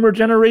the boomer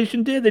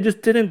generation did. They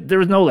just didn't, there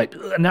was no like,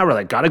 now we're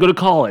like, gotta go to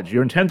college.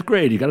 You're in 10th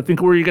grade. You gotta think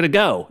where you're gonna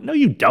go. No,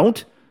 you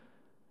don't.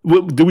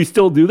 Do we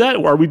still do that?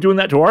 Or are we doing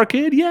that to our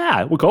kid?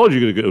 Yeah. What college are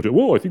you going to go to?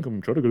 Whoa, I think I'm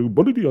trying to go to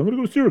Bundy. I'm going to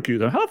go to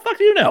Syracuse. How the fuck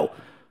do you know?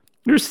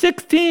 You're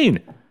 16,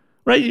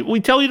 right? We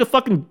tell you to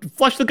fucking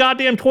flush the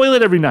goddamn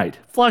toilet every night.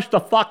 Flush the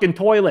fucking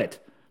toilet.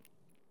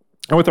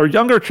 And with our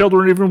younger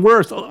children, even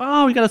worse.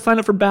 Oh, you got to sign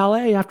up for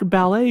ballet. After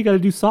ballet, you got to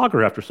do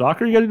soccer. After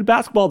soccer, you got to do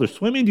basketball. There's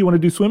swimming. Do you want to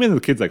do swimming? And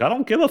the kid's like, I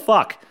don't give a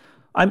fuck.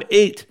 I'm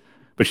 8.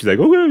 But she's like,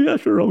 okay, yeah,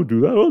 sure, I'll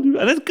do that.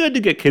 And it's good to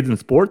get kids in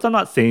sports. I'm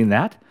not saying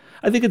that.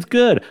 I think it's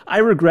good. I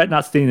regret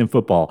not staying in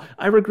football.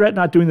 I regret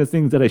not doing the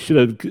things that I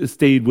should have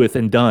stayed with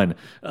and done.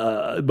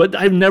 But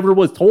I never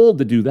was told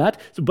to do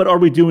that. But are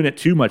we doing it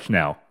too much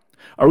now?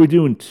 Are we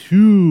doing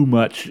too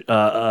much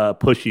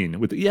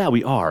pushing? Yeah,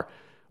 we are.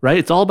 Right?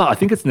 It's all about, I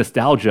think it's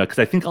nostalgia, because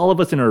I think all of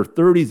us in our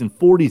 30s and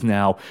 40s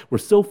now, we're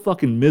so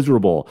fucking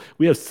miserable.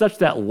 We have such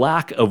that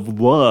lack of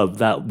love,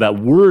 that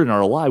word in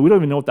our life. We don't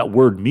even know what that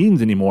word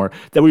means anymore,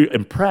 that we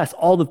impress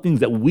all the things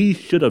that we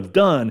should have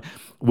done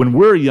when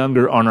we're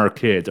younger on our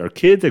kids. Our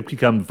kids have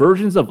become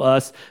versions of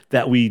us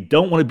that we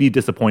don't want to be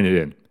disappointed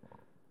in.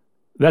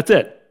 That's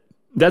it.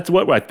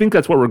 I think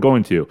that's what we're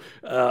going to.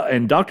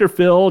 And Dr.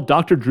 Phil,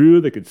 Dr.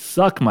 Drew, they could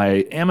suck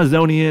my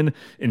Amazonian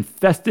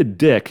infested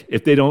dick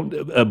if they don't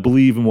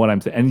believe in what I'm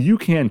saying. And you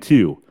can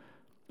too.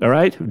 All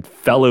right?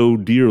 Fellow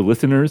dear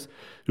listeners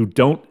who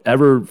don't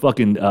ever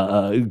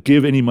fucking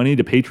give any money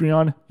to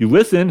Patreon. You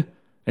listen,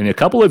 and a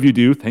couple of you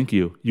do. Thank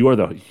you. You are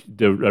the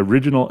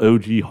original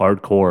OG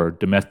hardcore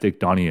domestic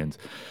Donnians.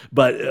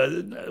 But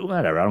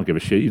whatever, I don't give a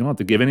shit. You don't have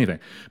to give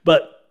anything.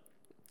 But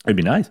it'd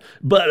be nice,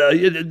 but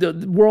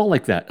we're all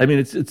like that. I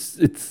mean,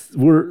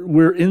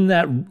 we're in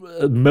that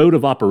mode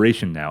of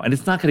operation now, and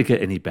it's not going to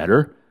get any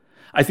better.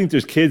 I think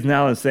there's kids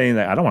now that are saying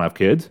that I don't want to have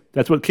kids.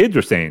 That's what kids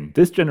are saying.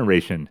 This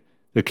generation,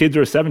 the kids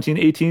are 17,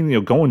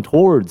 18, going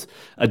towards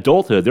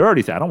adulthood. They're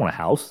already saying, I don't want a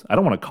house. I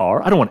don't want a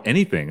car. I don't want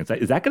anything. Is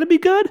that going to be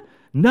good?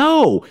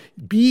 No.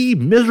 Be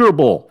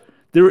miserable.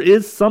 There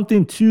is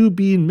something to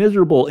being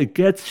miserable. It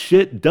gets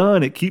shit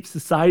done. It keeps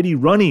society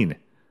running.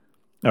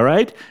 All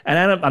right?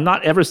 And I'm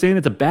not ever saying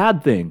it's a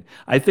bad thing.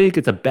 I think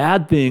it's a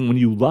bad thing when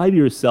you lie to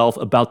yourself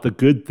about the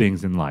good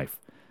things in life.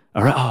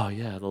 All right? Oh,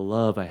 yeah, the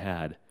love I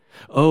had.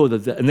 Oh,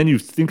 and then you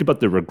think about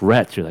the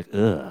regrets. You're like,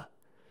 ugh.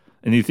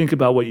 And you think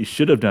about what you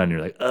should have done.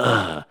 You're like,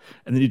 ugh.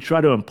 And then you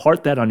try to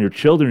impart that on your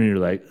children. And you're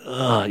like,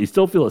 ugh. You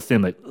still feel the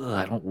same, like, ugh,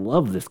 I don't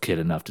love this kid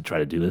enough to try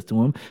to do this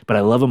to him. But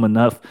I love him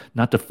enough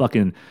not to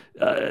fucking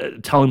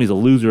tell him he's a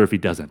loser if he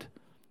doesn't.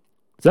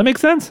 Does that make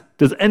sense?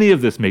 Does any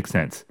of this make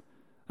sense?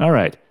 All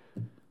right.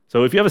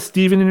 So if you have a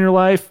Steven in your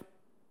life,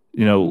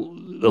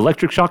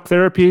 electric shock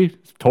therapy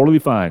is totally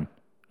fine.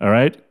 All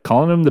right?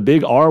 Calling him the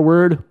big R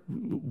word,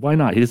 why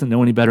not? He doesn't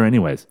know any better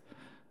anyways.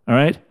 All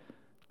right?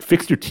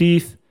 Fix your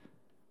teeth.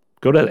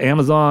 Go to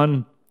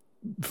Amazon.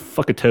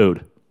 Fuck a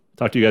toad.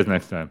 Talk to you guys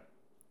next time.